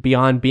time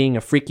beyond being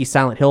a freaky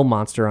Silent Hill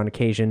monster on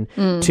occasion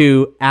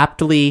to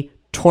aptly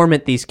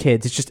torment these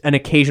kids. It's just an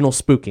occasional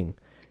spooking.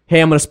 Hey,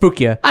 I'm going to spook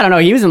you. I don't know.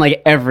 He was in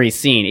like every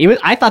scene.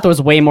 I thought there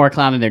was way more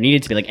clown than there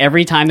needed to be. Like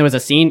every time there was a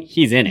scene,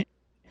 he's in it.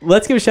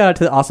 Let's give a shout out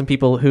to the awesome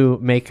people who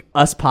make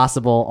us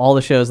possible, all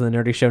the shows on the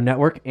Nerdy Show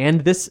Network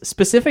and this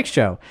specific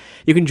show.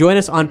 You can join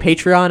us on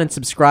Patreon and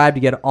subscribe to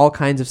get all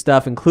kinds of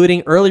stuff,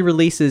 including early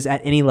releases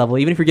at any level.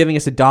 Even if you're giving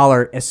us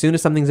 $1, as soon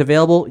as something's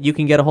available, you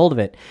can get a hold of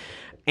it.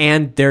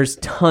 And there's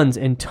tons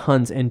and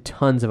tons and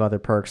tons of other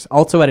perks.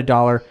 Also at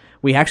 $1,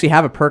 we actually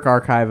have a perk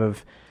archive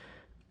of,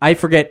 I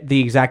forget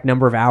the exact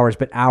number of hours,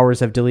 but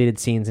hours of deleted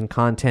scenes and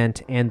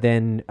content, and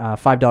then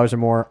 $5 or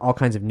more, all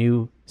kinds of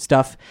new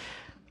stuff.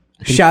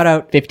 Shout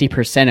out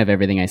 50% of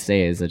everything I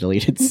say is a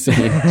deleted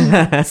scene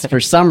for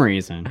some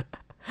reason.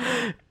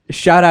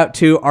 Shout out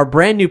to our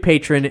brand new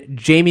patron,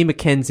 Jamie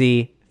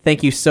McKenzie.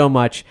 Thank you so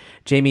much.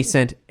 Jamie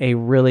sent a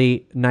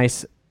really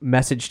nice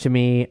message to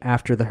me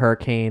after the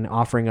hurricane,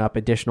 offering up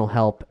additional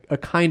help. A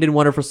kind and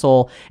wonderful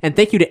soul. And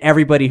thank you to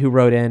everybody who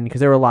wrote in,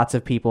 because there were lots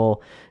of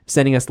people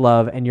sending us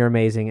love, and you're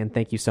amazing, and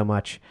thank you so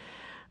much.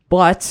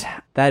 But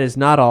that is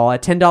not all.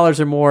 At $10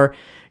 or more,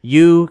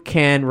 you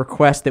can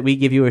request that we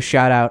give you a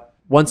shout out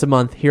once a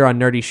month here on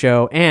Nerdy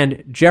Show.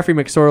 And Jeffrey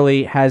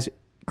McSorley has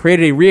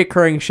created a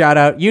reoccurring shout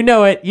out. You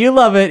know it. You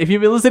love it. If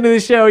you've been listening to the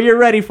show, you're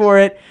ready for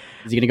it.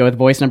 Is he going to go with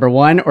voice number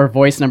 1 or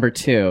voice number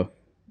 2?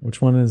 Which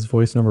one is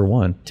voice number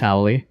 1?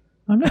 Towley.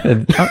 I'm not.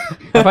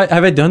 Have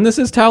I done this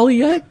as Towley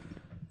yet?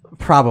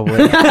 Probably.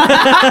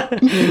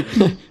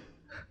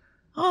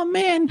 Oh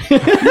man, you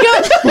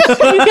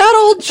got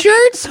old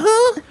shirts,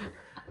 huh?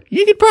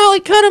 You could probably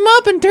cut them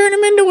up and turn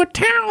them into a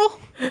towel.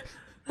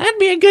 That'd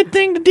be a good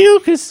thing to do,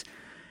 because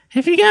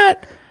if you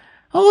got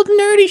old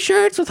nerdy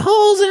shirts with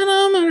holes in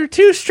them that are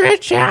too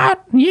stretched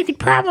out, you could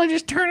probably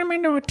just turn them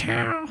into a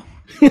towel.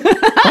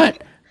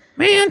 But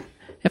man,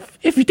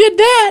 if you did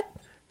that,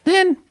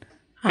 then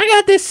I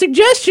got this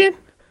suggestion.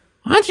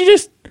 Why don't you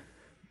just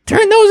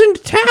turn those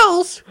into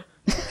towels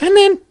and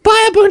then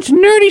buy a bunch of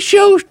Nerdy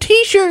Show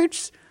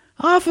t-shirts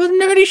off of the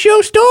Nerdy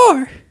Show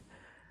store?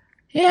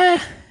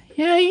 Yeah,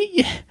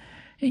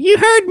 you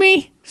heard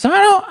me, so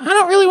I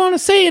don't really want to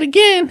say it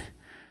again.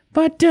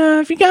 But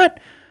if you got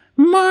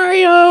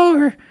Mario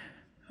or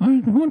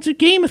what's it,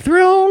 Game of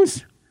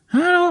Thrones,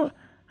 I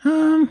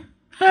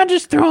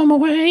just throw them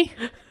away.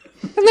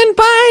 And then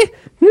buy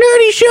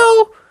Nerdy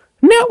Show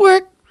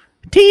Network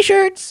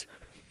t-shirts.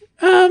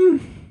 Oh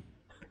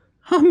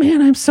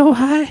man, I'm so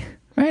high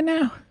right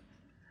now.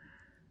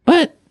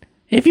 But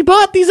if you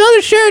bought these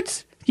other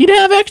shirts, you'd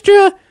have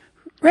extra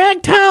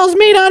rag towels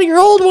made out of your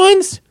old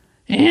ones.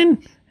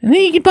 And then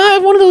you could buy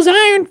one of those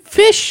Iron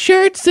Fish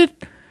shirts that,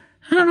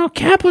 I don't know,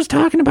 Cap was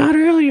talking about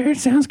earlier. It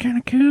sounds kind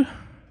of cool.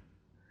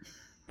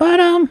 But,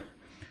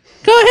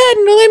 go ahead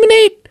and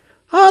eliminate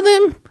all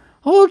them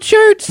old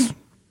shirts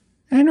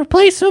and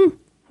replace them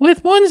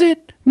with ones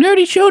at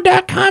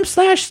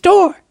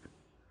nerdyshow.com/store.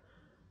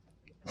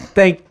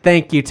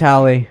 Thank you,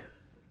 Tally.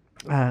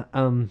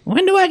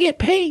 When do I get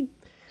paid?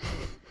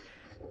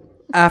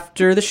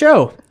 After the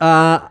show,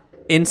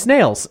 in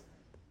snails.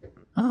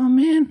 Oh,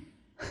 man.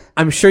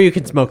 I'm sure you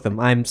can smoke them.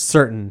 I'm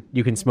certain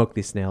you can smoke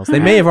these snails. They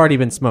may have already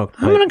been smoked.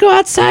 I'm going to go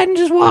outside and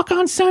just walk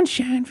on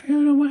sunshine for a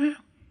little while.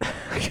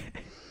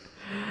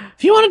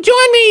 If you want to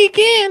join me, you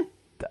can.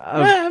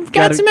 I've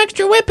got some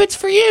extra whippets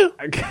for you.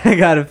 I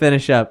gotta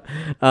finish up.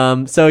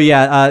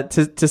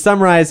 To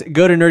summarize,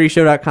 go to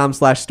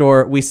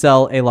nerdyshow.com/store. We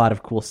sell a lot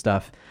of cool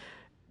stuff,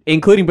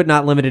 including but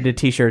not limited to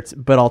t-shirts,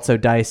 but also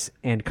dice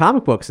and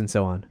comic books and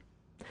so on.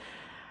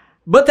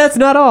 But that's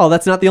not all.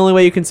 That's not the only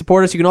way you can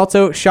support us. You can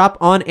also shop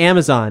on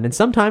Amazon. And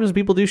sometimes when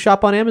people do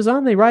shop on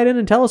Amazon, they write in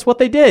and tell us what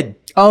they did.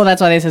 Oh,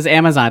 that's why they says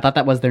Amazon. I thought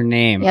that was their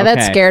name. Yeah,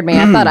 that scared me.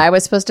 I thought I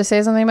was supposed to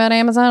say something about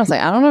Amazon. I was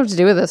like, I don't know what to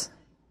do with this.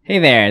 Hey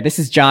there, this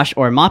is Josh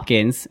or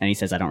Mopkins, and he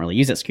says I don't really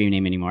use that screen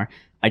name anymore.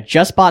 I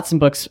just bought some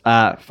books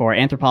for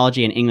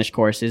anthropology and English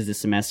courses this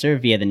semester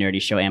via the Nerdy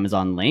Show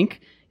Amazon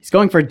link. He's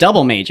going for a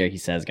double major, he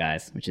says,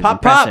 guys, which is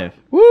impressive.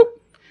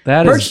 Whoop!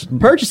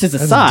 Purchases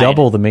aside. That's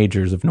double the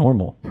majors of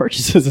normal.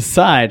 Purchases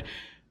aside,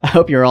 I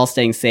hope you're all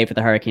staying safe with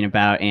the hurricane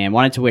about, and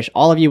wanted to wish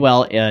all of you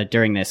well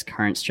during this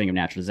current string of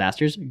natural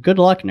disasters. Good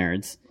luck,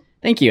 nerds.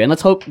 Thank you, and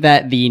let's hope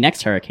that the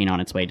next hurricane on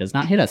its way does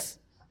not hit us.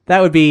 That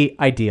would be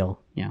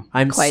ideal. Yeah.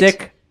 I'm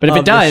sick. But if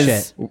it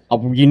does,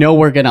 you know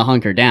we're going to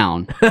hunker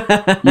down.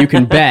 You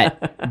can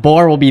bet.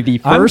 Boar will be the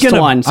first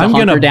one to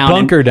hunker down.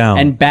 Bunker down.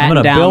 And batten I'm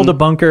gonna down build a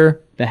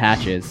bunker. The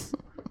hatches.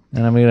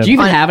 And I'm gonna. Do you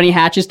even have any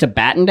hatches to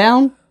batten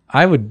down?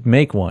 I would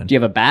make one. Do you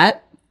have a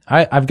bat?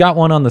 I've got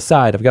one on the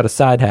side. I've got a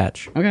side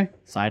hatch. Okay.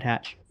 Side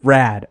hatch.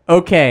 Rad.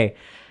 Okay.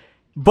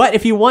 But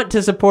if you want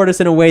to support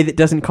us in a way that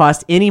doesn't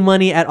cost any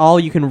money at all,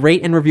 you can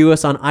rate and review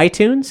us on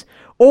iTunes,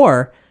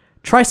 or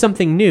try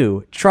something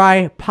new.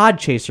 Try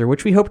Podchaser,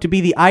 which we hope to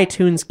be the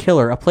iTunes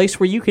killer, a place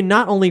where you can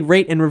not only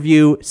rate and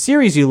review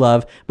series you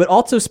love, but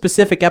also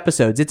specific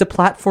episodes. It's a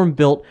platform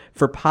built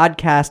for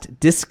podcast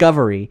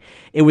discovery.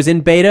 It was in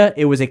beta.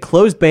 It was a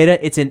closed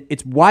beta.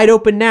 It's wide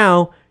open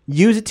now.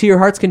 Use it to your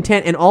heart's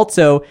content. And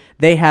also,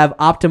 they have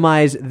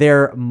optimized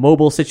their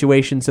mobile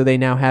situation, so they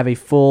now have a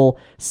full,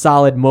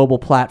 solid mobile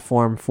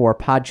platform for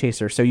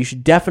Podchaser. So you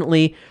should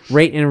definitely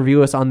rate and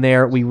review us on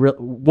there. We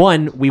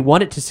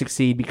want it to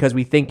succeed because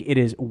we think it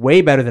is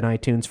way better than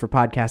iTunes for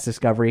podcast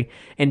discovery.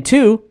 And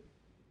two,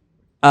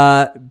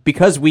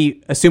 because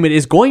we assume it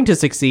is going to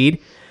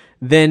succeed,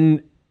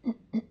 then,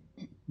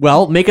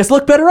 well, make us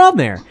look better on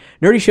there.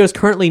 Nerdy Show is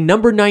currently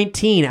number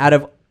 19 out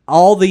of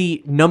all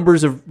the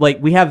numbers of,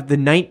 we have the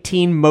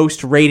 19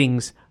 most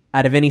ratings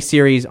out of any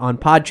series on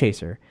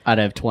Podchaser. Out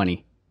of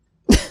 20.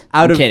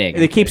 I'm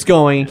kidding. It keeps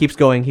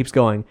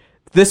going.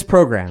 This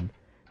program.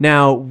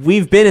 Now,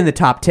 we've been in the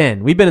top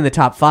 10. We've been in the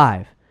top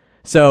 5.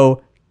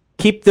 So,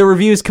 keep the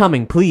reviews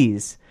coming,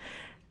 please.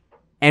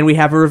 And we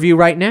have a review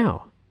right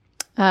now.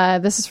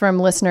 This is from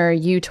listener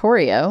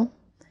Utorio.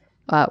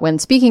 When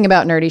speaking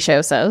about Nerdy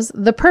Show says,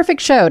 the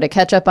perfect show to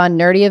catch up on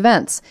nerdy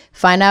events,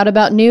 find out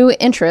about new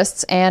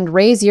interests, and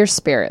raise your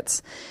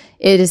spirits.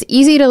 It is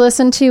easy to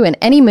listen to in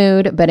any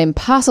mood, but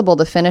impossible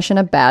to finish in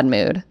a bad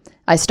mood.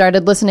 I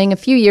started listening a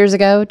few years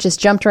ago, just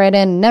jumped right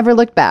in, never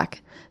looked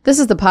back. This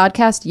is the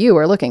podcast you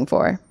are looking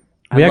for.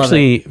 We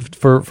actually,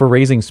 for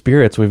raising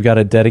spirits, we've got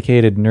a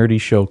dedicated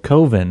Nerdy Show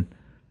coven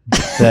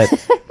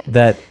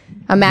that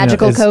a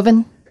magical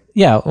coven?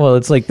 Yeah, well,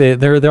 it's like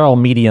they're all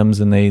mediums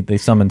and they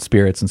summon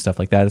spirits and stuff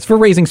like that. It's for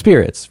raising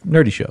spirits.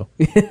 Nerdy Show.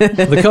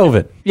 The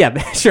coven. Yeah,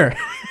 sure.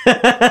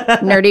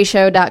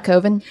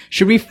 Nerdyshow.coven.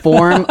 Should we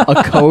form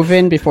a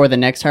coven before the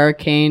next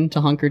hurricane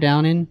to hunker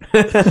down in?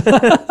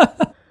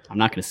 I'm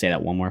not going to say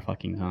that one more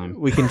fucking time.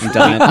 We can. I'm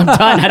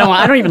done.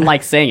 I don't even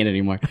like saying it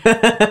anymore.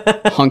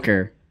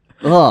 Hunker.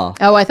 Ugh.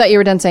 Oh, I thought you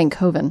were done saying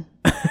coven.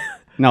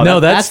 No,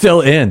 that's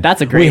still in.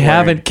 That's a great We word.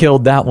 haven't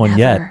killed that one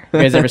yet. You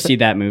guys ever see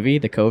that movie,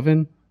 The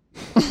Coven?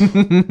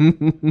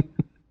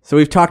 So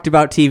we've talked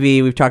about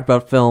TV, we've talked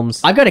about films.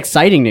 I've got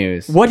exciting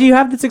news. What do you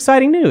have that's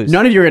exciting news?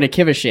 None of you are going to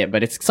give a shit,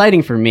 but it's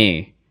exciting for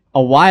me.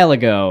 A while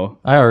ago...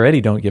 I already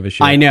don't give a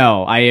shit. I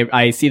know.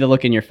 I see the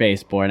look in your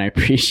face, Boar, and I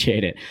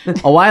appreciate it.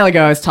 A while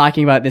ago, I was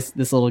talking about this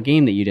little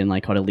game that you didn't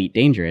like called Elite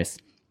Dangerous.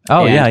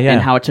 Oh, yeah.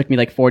 And how it took me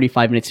like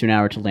 45 minutes to an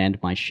hour to land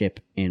my ship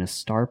in a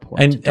starport.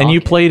 And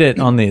you played it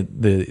on the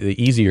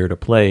easier to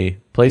play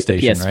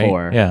PlayStation,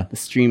 PS4, right? Yeah. The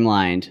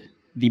streamlined,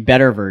 the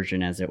better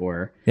version, as it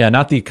were. Yeah,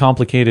 not the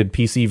complicated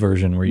PC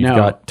version where you've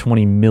got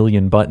 20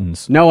 million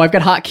buttons. No, I've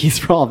got hotkeys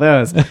for all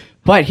those.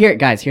 But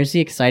here's the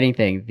exciting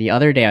thing. The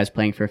other day I was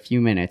playing for a few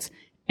minutes,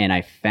 and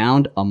I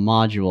found a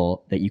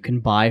module that you can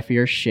buy for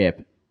your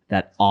ship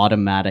that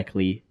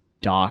automatically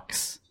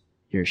docks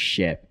your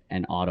ship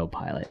and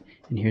autopilot.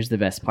 And here's the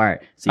best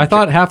part. So I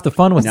thought half the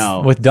fun with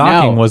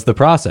docking was the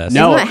process.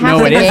 No,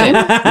 it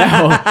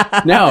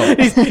isn't. No.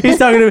 He's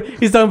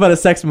talking about a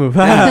sex move.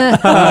 I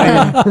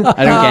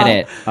don't get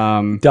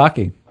it.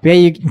 Docking. Yeah,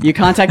 you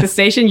contact the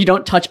station, you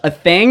don't touch a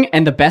thing,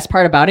 and the best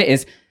part about it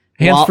is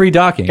hands-free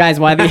docking. Guys,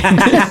 why the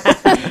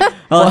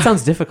Oh, that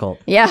sounds difficult.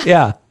 Yeah.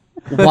 Yeah.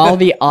 While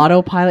the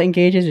autopilot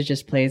engages, it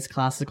just plays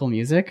classical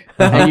music,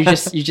 and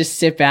you just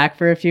sit back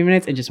for a few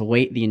minutes and just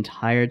wait the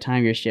entire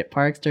time your ship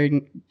parks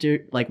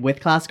like with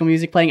classical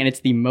music playing, and it's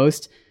the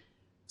most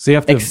So you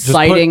have to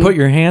exciting. just put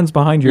your hands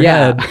behind your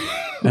head,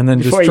 and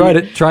then just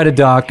try to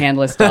dock.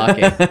 Handless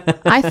docking.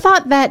 I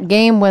thought that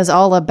game was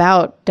all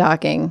about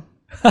docking.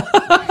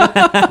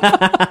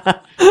 I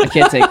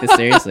can't take this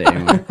seriously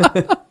anymore.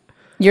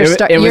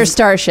 Your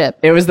starship.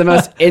 It was the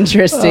most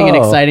interesting and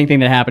exciting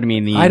thing that happened to me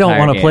in the I don't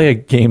want to play a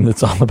game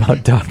that's all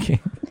about docking.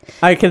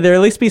 Can there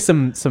at least be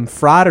some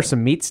fraud or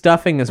some meat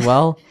stuffing as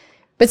well?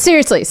 But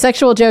seriously,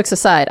 sexual jokes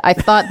aside, I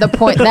thought the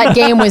point that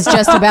game was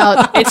just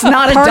about. It's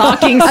not a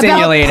docking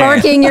simulator. About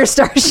parking your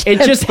starship.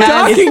 It just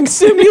has Docking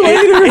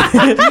simulator.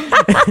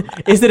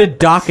 Is it a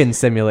docking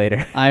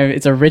simulator?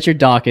 It's a Richard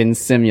Dawkins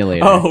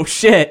simulator. Oh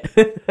shit.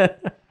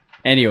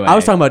 Anyway, I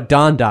was talking about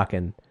Don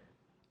Dockin.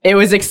 It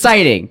was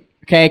exciting,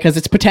 okay, because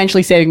it's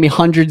potentially saving me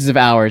hundreds of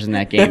hours in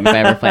that game if I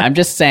ever play. I'm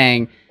just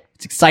saying,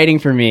 it's exciting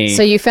for me.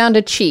 So you found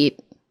a cheat.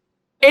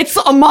 It's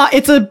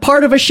a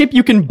part of a ship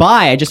you can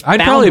buy.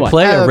 I'd probably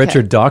play a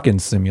Richard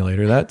Dawkins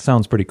simulator. That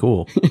sounds pretty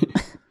cool.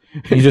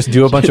 You just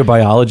do a bunch of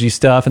biology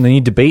stuff, and then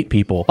you debate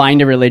people. Find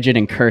a religion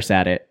and curse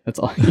at it. That's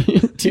all.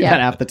 You do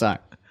that half the time.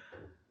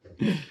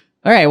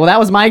 All right. Well, that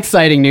was my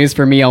exciting news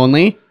for me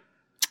only.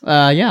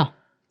 Yeah.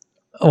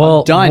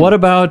 Well, done. What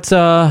about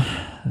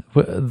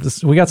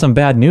we got some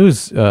bad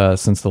news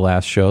since the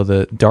last show.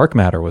 The Dark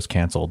Matter was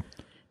canceled.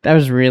 That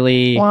was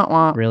really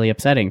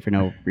upsetting for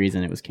no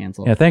reason. It was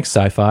canceled. Yeah, thanks,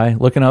 Sci-Fi.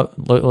 Looking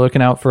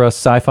out for us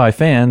Sci-Fi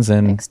fans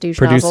and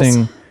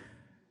producing.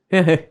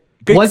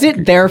 Was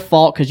it their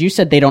fault? Because you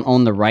said they don't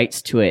own the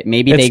rights to it.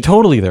 Maybe it's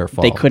totally their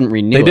fault. They couldn't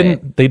renew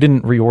it. They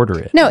didn't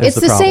reorder it. No, it's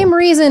the same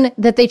reason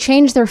that they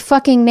changed their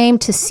fucking name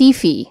to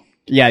Sci-Fi.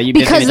 Yeah,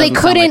 because they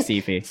couldn't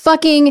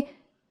fucking.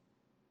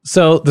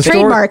 So the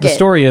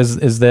story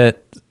is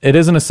that it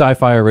isn't a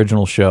Sci-Fi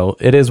original show.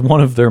 It is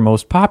one of their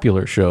most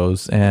popular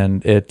shows,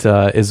 and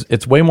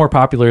it's way more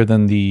popular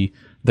than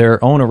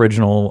their own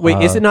original.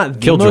 Wait, is it not the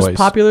Killjoys. most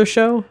popular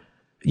show?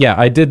 Yeah,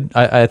 I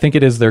think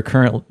it is their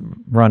current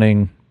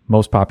running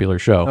most popular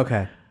show.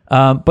 Okay,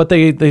 but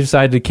they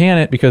decided to can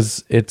it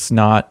because it's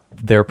not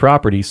their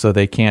property, so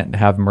they can't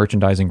have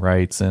merchandising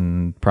rights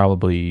and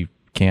probably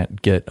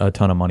can't get a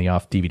ton of money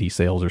off DVD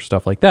sales or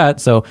stuff like that.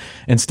 So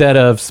instead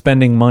of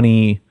spending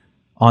money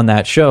on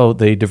that show,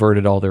 they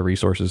diverted all their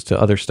resources to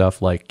other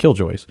stuff like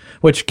Killjoys,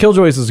 which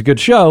Killjoys is a good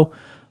show,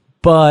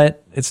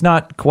 but it's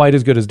not quite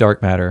as good as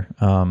Dark Matter.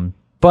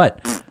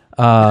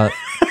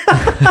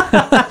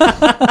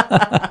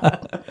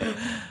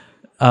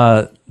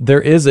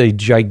 There is a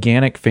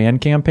gigantic fan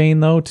campaign,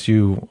 though,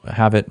 to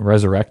have it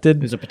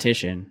resurrected. There's a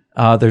petition.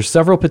 There's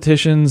several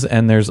petitions,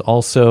 and there's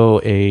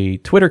also a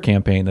Twitter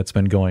campaign that's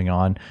been going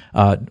on.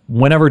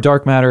 Whenever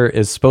Dark Matter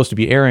is supposed to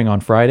be airing on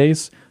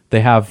Fridays,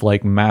 they have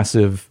like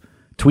massive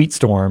tweet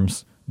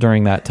storms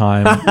during that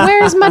time.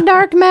 Where's my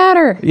Dark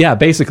Matter? Yeah,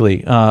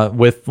 basically,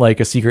 with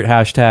like a secret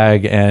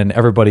hashtag and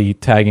everybody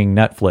tagging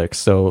Netflix.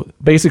 So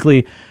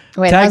basically...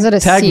 Wait, how's it a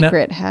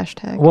secret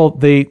hashtag? Well,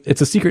 it's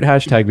a secret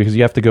hashtag because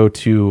you have to go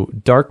to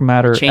Dark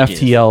Matter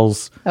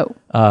FTL's.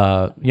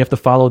 You have to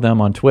follow them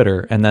on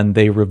Twitter, and then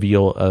they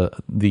reveal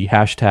the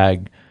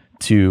hashtag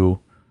to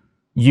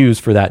use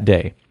for that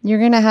day. You're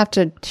gonna have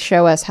to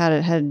show us how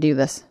to do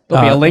this.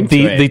 There'll be a link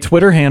to it. The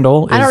Twitter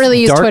handle is I don't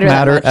really use Dark Twitter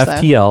Matter that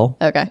much,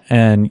 FTL. Okay,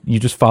 and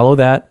you just follow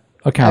that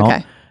account.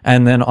 Okay.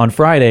 And then on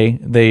Friday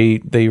they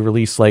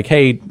release like,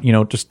 hey,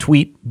 just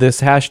tweet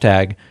this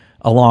hashtag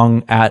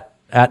along at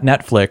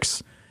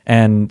Netflix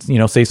and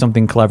say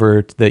something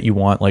clever that you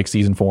want like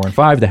season 4 and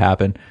 5 to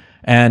happen.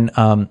 And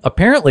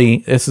apparently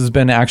this has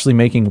been actually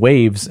making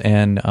waves,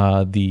 and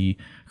the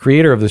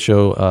creator of the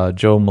show,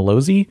 Joe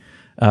Malozzi,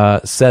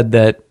 said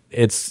that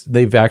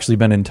they've actually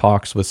been in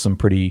talks with some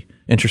pretty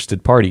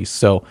interested parties.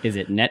 So is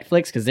it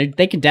Netflix? Because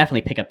they can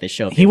definitely pick up this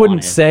show if he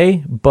wouldn't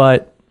say,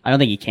 but I don't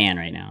think he can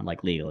right now,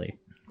 like legally.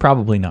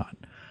 Probably not.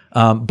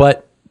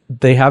 But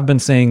they have been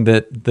saying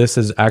that this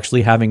is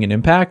actually having an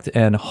impact,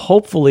 and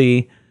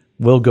hopefully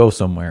will go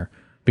somewhere,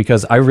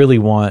 because I really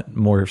want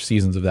more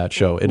seasons of that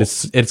show.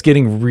 It's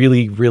getting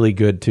really, really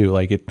good too.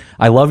 Like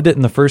I loved it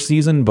in the first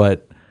season,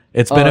 but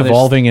It's been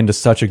evolving into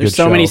such a good show. There's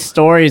so many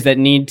stories that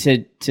need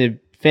to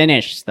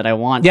finish that I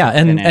want to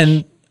finish.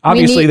 and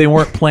obviously they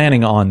weren't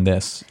planning on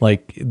this.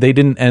 Like, they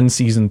didn't end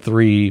season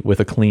 3 with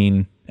a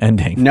clean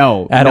ending.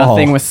 No,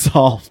 nothing was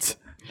solved.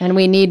 And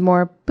we need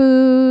more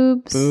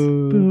boobs.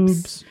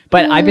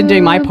 But I've been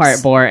doing my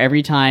part, Bor.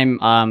 Every time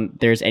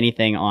there's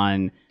anything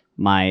on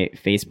my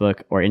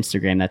Facebook or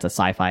Instagram that's a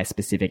sci-fi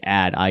specific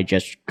ad, I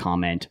just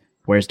comment,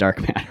 "Where's Dark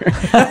Matter?"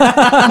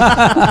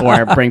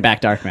 Or "Bring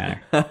back Dark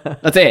Matter."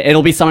 That's it.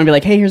 It'll be someone be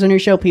like, "Hey, here's a new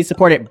show. Please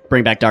support it.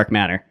 Bring back Dark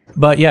Matter."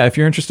 But yeah, if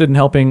you're interested in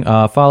helping,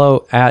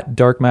 follow at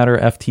Dark Matter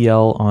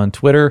FTL on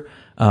Twitter.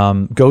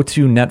 Go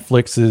to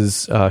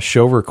Netflix's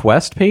show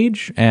request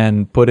page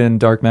and put in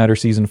Dark Matter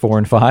season 4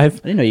 and 5. I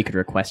didn't know you could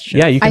request shows.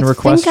 Yeah, you can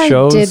request think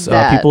shows. I did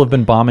that. People have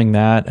been bombing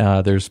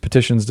that. There's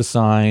petitions to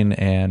sign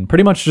and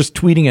pretty much just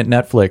tweeting at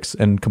Netflix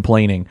and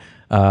complaining.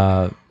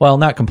 Well,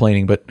 not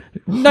complaining, but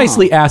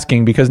nicely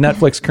asking, because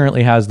Netflix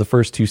currently has the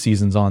first 2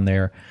 seasons on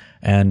there.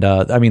 And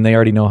I mean, they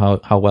already know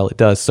how well it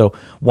does. So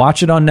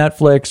watch it on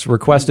Netflix,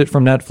 request it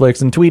from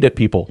Netflix, and tweet at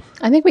people.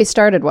 I think we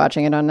started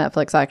watching it on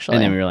Netflix, actually.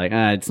 And then we were like,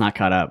 it's not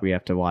caught up. We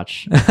have to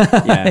watch.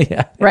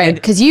 Yeah. Right,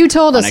 because you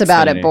told us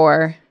about it,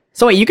 Bor.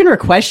 So wait, you can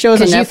request shows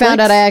on Netflix? Because you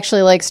found out I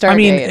actually like Stargate. I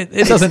mean,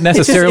 it doesn't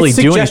necessarily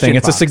do anything.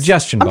 It's a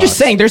suggestion box. I'm just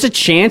saying, there's a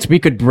chance we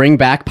could bring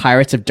back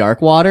Pirates of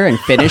Darkwater and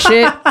finish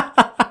it.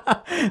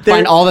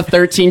 Find all the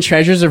 13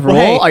 treasures of R'hll.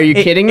 Hey, Are you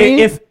kidding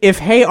me? If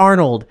Hey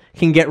Arnold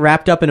can get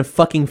wrapped up in a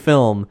fucking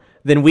film,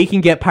 then we can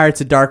get Pirates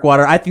of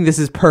Darkwater. I think this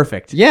is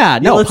perfect. Yeah,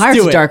 no, let's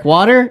Pirates do of it.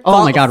 Darkwater.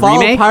 Oh my god, follow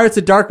remake? Pirates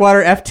of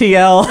Darkwater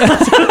FTL.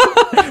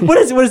 What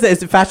is that?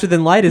 Is it Faster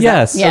Than Light? Is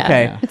Yes. That? Yeah.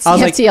 Okay. Yeah. It's I was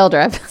the like, FTL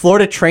drive.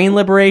 Florida Train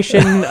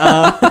Liberation.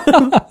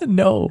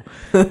 No.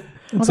 It's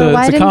Although,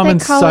 why a didn't common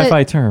they call sci-fi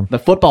it- term. The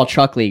Football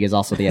Truck League is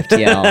also the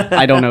FTL.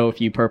 I don't know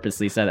if you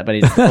purposely said that, but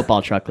it's the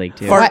Football Truck League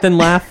too. Fart then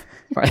laugh.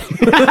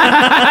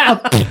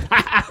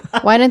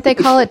 Why didn't they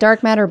call it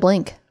Dark Matter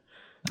Blink?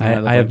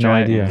 I have no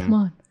idea. Come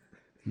on.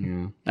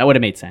 Yeah. That would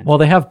have made sense. Well,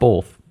 they have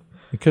both.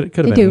 It could have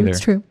They been do, either. it's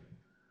true.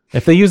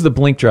 If they use the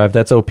blink drive,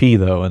 that's OP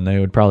though, and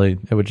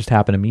it would just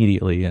happen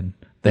immediately, and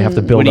they have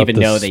to build Wouldn't up even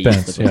the know they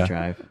suspense. used the blink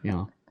drive. You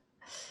know.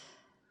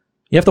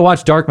 You have to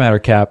watch Dark Matter,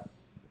 Cap.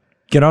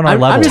 Get on our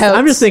level.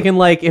 I'm just thinking,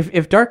 like,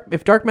 if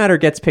Dark Matter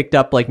gets picked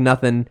up like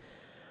nothing,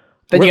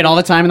 then you get all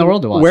the time in the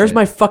world to watch Where's it.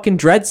 my fucking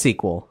Dread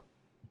sequel?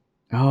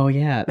 Oh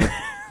yeah.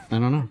 I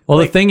don't know. Well,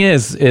 the thing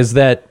is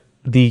that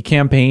the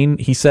campaign,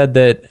 he said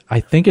that I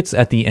think it's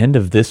at the end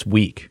of this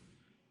week,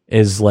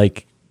 is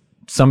like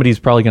somebody's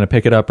probably going to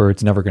pick it up or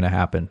it's never going to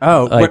happen.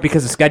 Oh, like,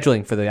 because of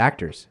scheduling for the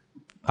actors.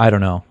 I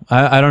don't know.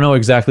 I don't know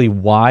exactly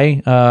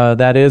why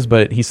that is,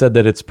 but he said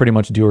that it's pretty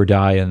much do or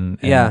die, and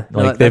Yeah, no,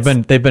 like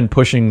they've been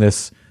pushing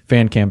this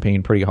fan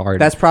campaign pretty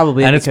hard. That's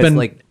probably and it, it's because been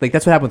like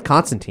that's what happened with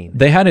Constantine.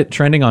 They had it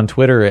trending on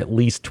Twitter at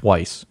least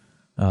twice,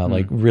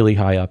 like really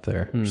high up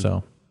there.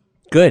 So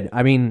Good.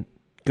 I mean,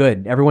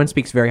 good. Everyone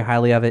speaks very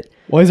highly of it.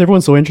 Why is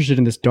everyone so interested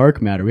in this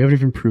dark matter? We haven't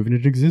even proven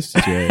it exists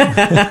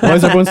yet. Why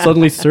is everyone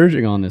suddenly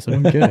surging on this? I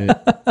don't get it.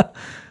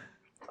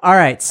 All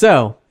right,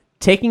 so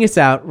taking us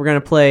out, we're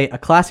going to play a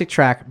classic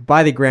track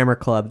by the Grammar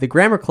Club. The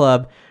Grammar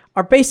Club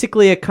are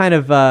basically a kind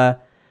of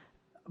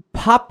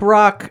pop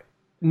rock,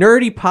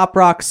 nerdy pop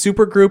rock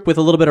supergroup with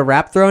a little bit of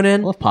rap thrown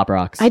in. I love pop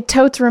rocks. I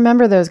totes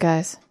remember those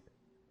guys.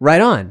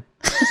 Right on.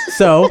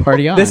 So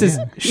Party on, This is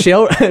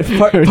Shale.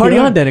 Party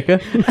on,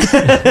 Danica.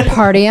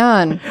 Party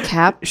on,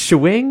 Cap.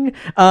 Shwing.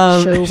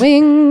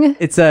 Showing.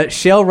 It's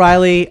Shale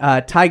Riley,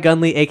 Ty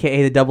Gunley,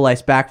 aka the Double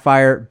Ice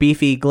Backfire,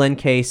 Beefy, Glenn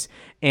Case,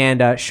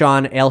 and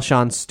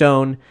Sean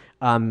Stone.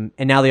 And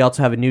now they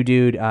also have a new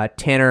dude,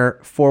 Tanner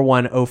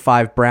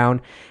 4105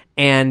 Brown,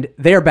 and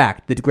they are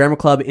back. The Grammar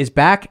Club is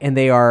back, and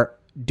they are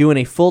doing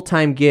a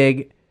full-time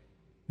gig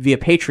via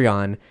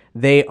Patreon.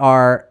 They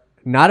are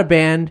not a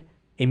band,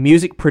 a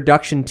music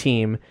production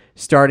team.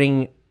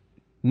 Starting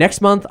next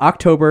month,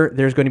 October,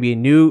 there's going to be a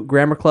new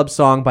Grammar Club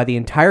song by the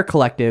entire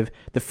collective,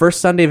 the first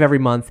Sunday of every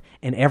month,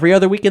 and every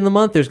other week in the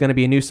month, there's going to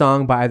be a new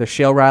song by either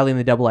Shale Riley and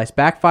the Double Ice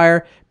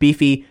Backfire,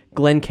 Beefy,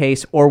 Glenn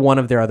Case, or one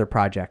of their other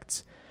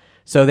projects.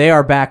 So they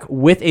are back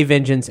with a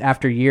vengeance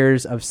after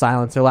years of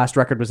silence. Their last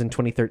record was in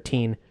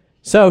 2013.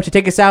 So to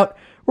take us out,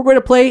 we're going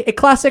to play a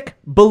classic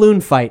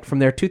Balloon Fight from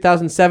their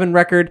 2007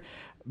 record,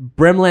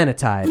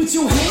 Brimlanetide. Put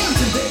your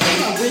hands in the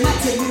air when I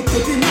tell you to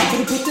put them up.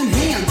 Put them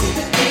hands in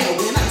the air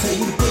when I tell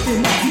you to put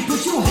them up. You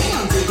put your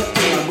hands in the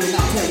air when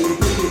I tell you to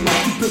put them up.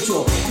 You put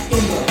your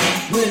in the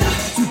when I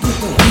you put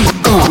the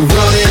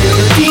running in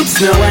the deep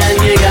snow and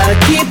you gotta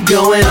keep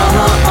going.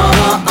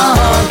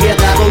 Get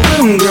that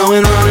balloon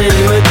growing, running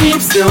in the deep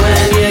snow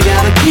and you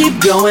gotta keep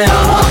going.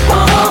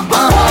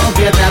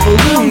 Get that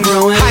balloon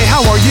growing. Hi,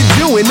 how are you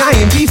doing? I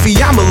am Beefy.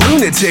 I'm a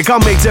lunatic. I'll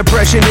make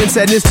depression and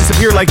sadness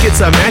disappear like it's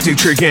a magic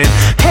trick. And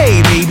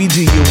hey, baby,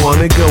 do you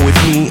wanna go with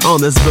me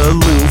on this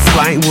balloon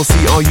flight? We'll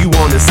see all you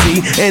wanna see,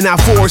 and I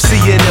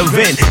foresee an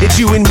event. It's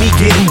you and me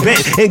getting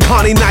bent, and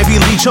Connie Ivy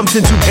Lee jumps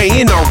into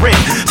paying our rent.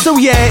 So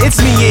yeah, it's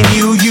me and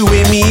you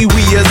and me,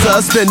 we as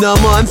us. Spend a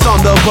month on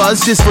the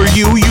bus just for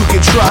you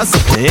can trust.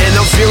 And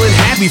I'm feeling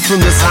happy from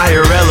this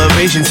higher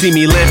elevation. See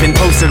me living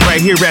posted right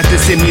here at the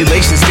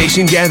simulation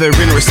station,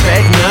 gathering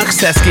respect.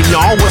 Nux asking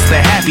y'all what's the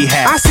happy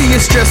hat. I see you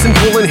stressing,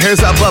 pulling hairs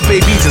up,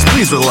 baby, just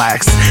please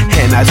relax.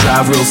 And I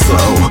drive real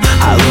slow,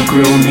 I look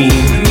real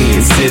mean. Me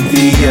and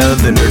Cynthia,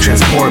 the nerd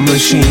transport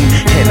machine.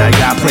 And I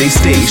got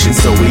PlayStation,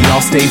 so we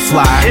all stay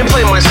fly and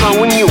play my song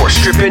when you are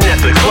stripping at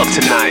the club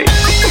tonight.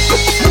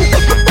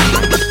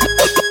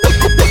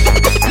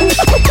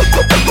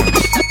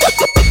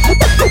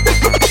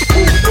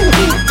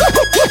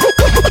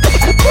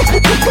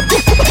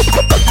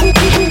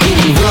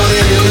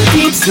 Running in the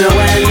deep snow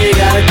and you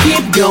gotta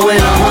keep going,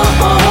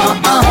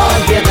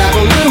 get that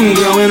balloon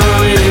growing.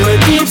 Running in the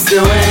deep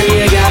snow and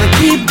you gotta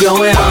keep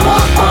going,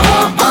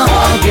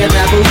 get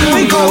that balloon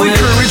they call it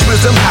courage,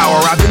 wisdom, power.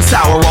 I've been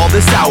sour all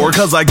this hour,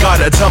 cause I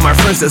gotta tell my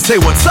friends to say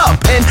what's up.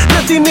 And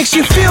nothing makes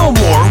you feel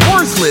more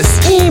worthless,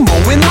 emo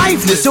and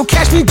lifeless. You'll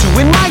catch me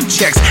doing mic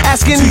checks,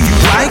 asking, do you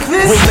like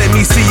this? Well, let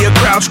me see you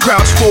crouch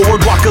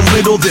forward, walk a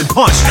little, then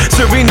punch.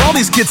 Serving all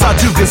these kids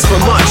Hadoukens for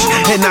lunch.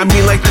 And I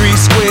mean like 3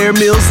 square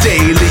meals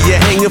daily.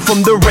 You're hanging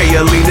from the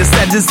railing, it's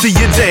sad to see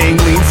you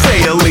dangling,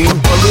 failing.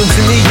 Balloons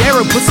in the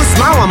air, it puts a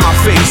smile on my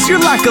face.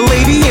 You're like a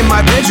lady in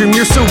my bedroom,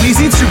 you're so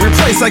easy to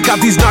replace. I got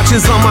these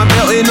notches on my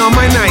belt and on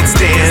my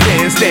nightstand.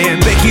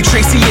 Stand. Becky,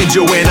 Tracy, and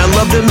Joanna,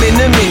 love them in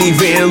a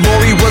minivan.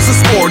 Lori was a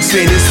sports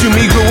fan and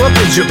Sumi grew up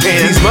in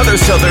Japan. These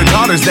mothers tell their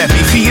daughters that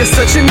Beefy is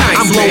such a nice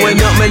man. I'm blowing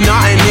up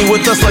monotony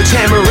with us like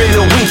hammer and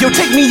a wink. Yo,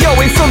 take me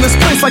away from this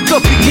place like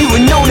Up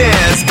Newton known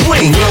as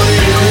Blink.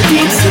 Running in the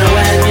deep snow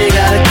and you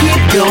gotta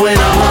keep going,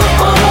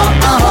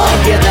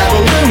 get that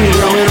balloon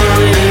growing.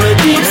 Running in the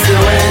deep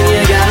snow and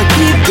you gotta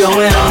keep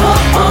going,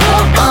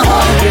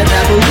 get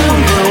that balloon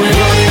growing.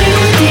 Running in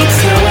the deep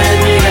snow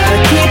and you gotta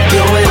keep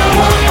going,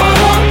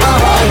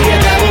 get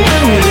that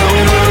balloon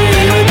growing. Running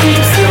in the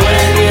deep snow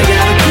and you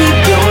gotta keep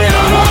going,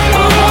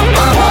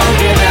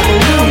 get that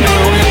balloon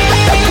growing.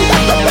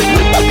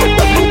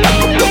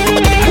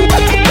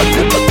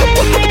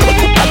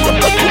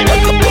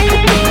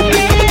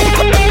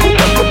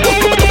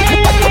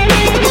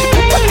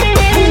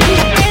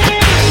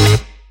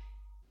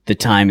 The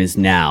time is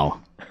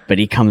now, but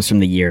he comes from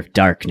the year of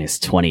darkness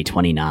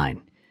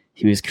 2029.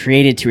 He was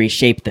created to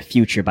reshape the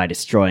future by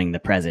destroying the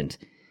present.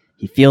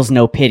 He feels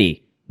no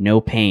pity,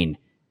 no pain,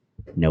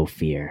 no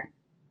fear.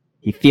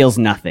 He feels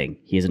nothing.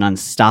 He is an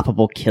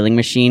unstoppable killing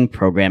machine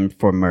programmed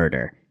for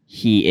murder.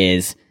 He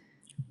is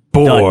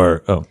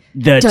the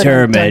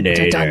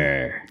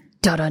Terminator.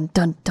 Dun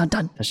dun dun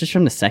dun. That's just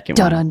from the second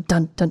Dun one.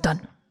 dun dun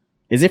dun.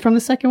 Is it from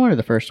the second one or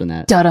the first one?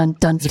 That Dun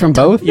dun. is it from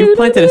both? You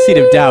planted a seed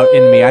of doubt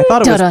in me. I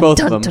thought it was both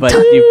of them, but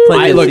you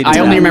planted a seed of doubt. I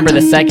only remember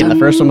the second. The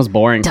first one was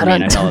boring for me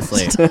and I fell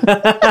asleep.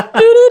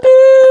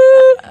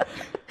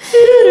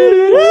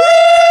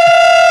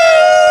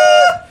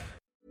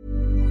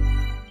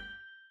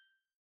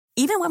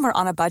 Even when we're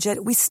on a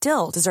budget, we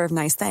still deserve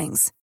nice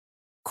things.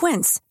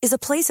 Quince is a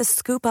place to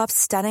scoop up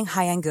stunning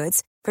high-end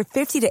goods for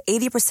 50 to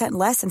 80%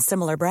 less than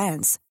similar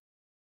brands.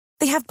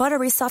 They have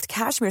buttery soft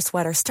cashmere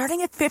sweaters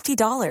starting at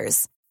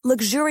 $50,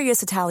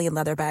 luxurious Italian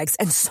leather bags,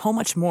 and so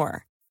much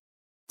more.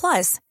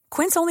 Plus,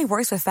 Quince only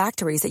works with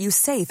factories that use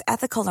safe,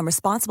 ethical, and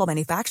responsible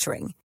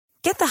manufacturing.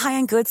 Get the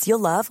high-end goods you'll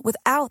love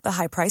without the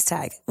high price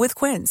tag with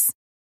Quince.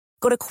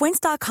 Go to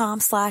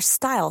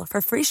quince.com/style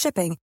for free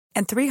shipping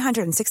and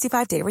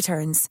 365-day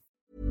returns.